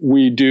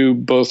we do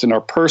both in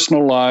our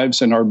personal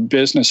lives and our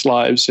business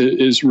lives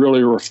is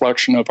really a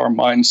reflection of our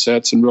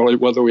mindsets, and really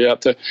whether we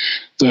have the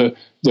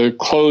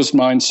closed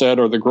mindset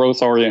or the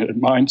growth-oriented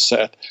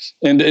mindset.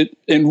 And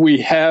we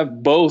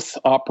have both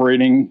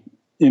operating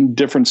in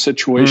different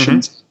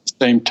situations at the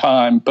same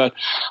time. But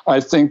I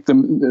think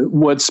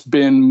what's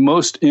been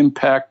most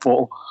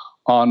impactful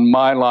on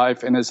my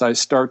life, and as I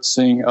start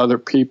seeing other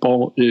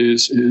people,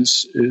 is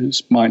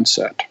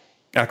mindset.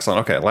 Excellent.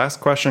 Okay, last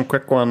question,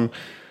 quick one.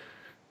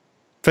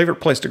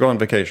 Favorite place to go on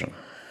vacation?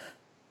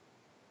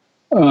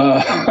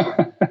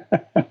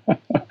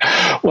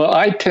 Well,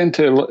 I tend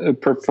to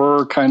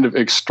prefer kind of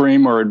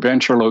extreme or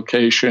adventure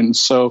locations.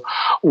 So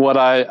what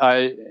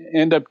I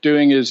end up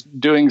doing is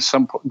going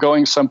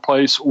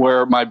someplace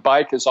where my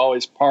bike is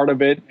always part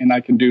of it, and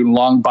I can do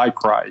long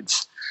bike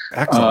rides.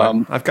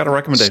 Excellent. I've got a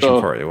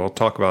recommendation for you. We'll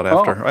talk about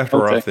after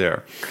we're off the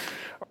air.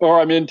 Or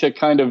I'm into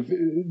kind of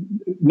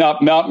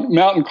not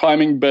mountain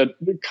climbing, but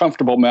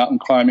comfortable mountain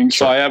climbing.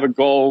 Sure. So I have a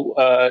goal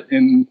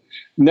in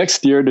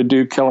next year to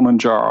do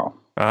Kilimanjaro.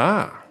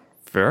 Ah,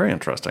 very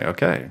interesting.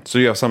 Okay. So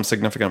you have some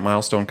significant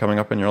milestone coming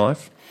up in your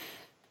life?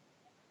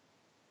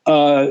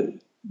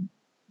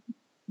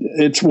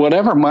 It's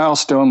whatever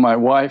milestone my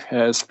wife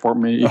has for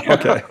me.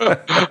 Okay.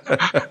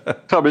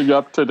 Coming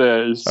up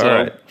today. So. All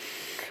right.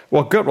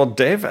 Well, good. Well,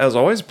 Dave, as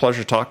always,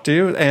 pleasure to talk to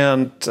you.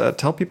 And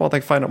tell people how they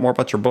can find out more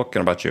about your book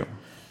and about you.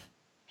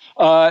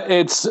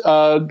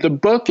 The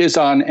book is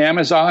on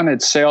Amazon.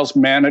 It's Sales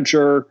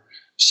Manager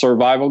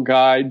Survival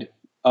Guide.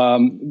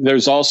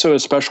 There's also a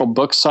special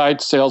book site,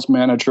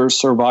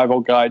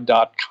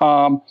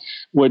 salesmanagersurvivalguide.com,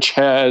 which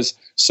has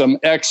some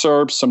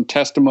excerpts, some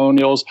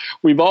testimonials.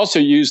 We've also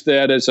used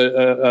that as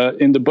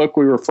in the book,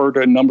 we refer to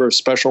a number of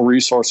special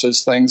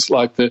resources, things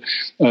like the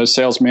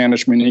sales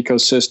management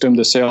ecosystem,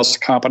 the sales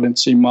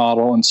competency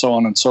model, and so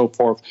on and so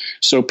forth.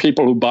 So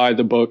people who buy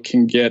the book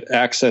can get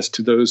access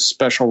to those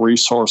special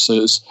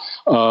resources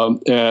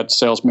at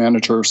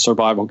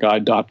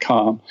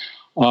salesmanagersurvivalguide.com.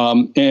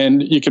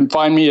 And you can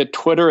find me at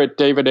Twitter at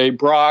David A.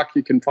 Brock.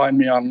 You can find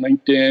me on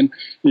LinkedIn.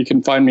 You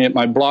can find me at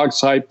my blog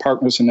site,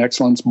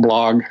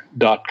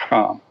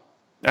 partnersinexcellenceblog.com.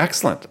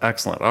 Excellent.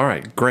 Excellent. All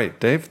right. Great.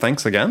 Dave,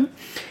 thanks again.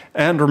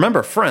 And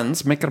remember,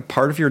 friends, make it a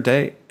part of your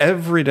day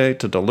every day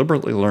to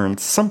deliberately learn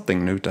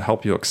something new to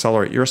help you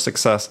accelerate your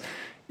success.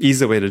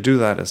 Easy way to do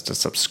that is to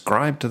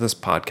subscribe to this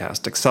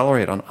podcast.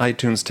 Accelerate on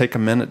iTunes. Take a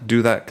minute,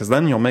 do that, because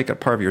then you'll make it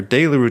part of your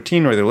daily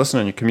routine, whether you listen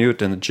on your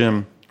commute, in the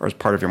gym, or as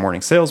part of your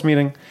morning sales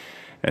meeting.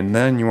 And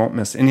then you won't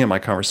miss any of my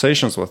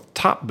conversations with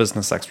top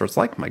business experts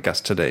like my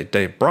guest today,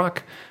 Dave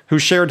Brock, who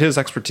shared his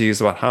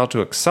expertise about how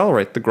to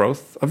accelerate the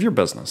growth of your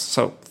business.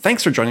 So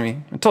thanks for joining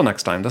me. Until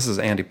next time, this is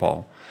Andy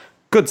Paul.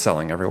 Good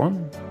selling,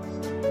 everyone.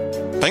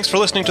 Thanks for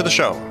listening to the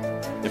show.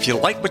 If you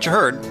like what you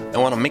heard and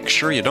want to make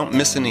sure you don't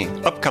miss any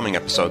upcoming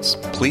episodes,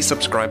 please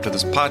subscribe to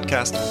this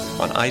podcast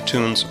on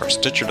iTunes or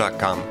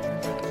Stitcher.com.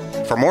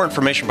 For more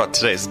information about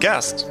today's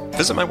guest,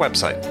 visit my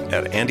website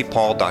at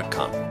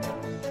andypaul.com.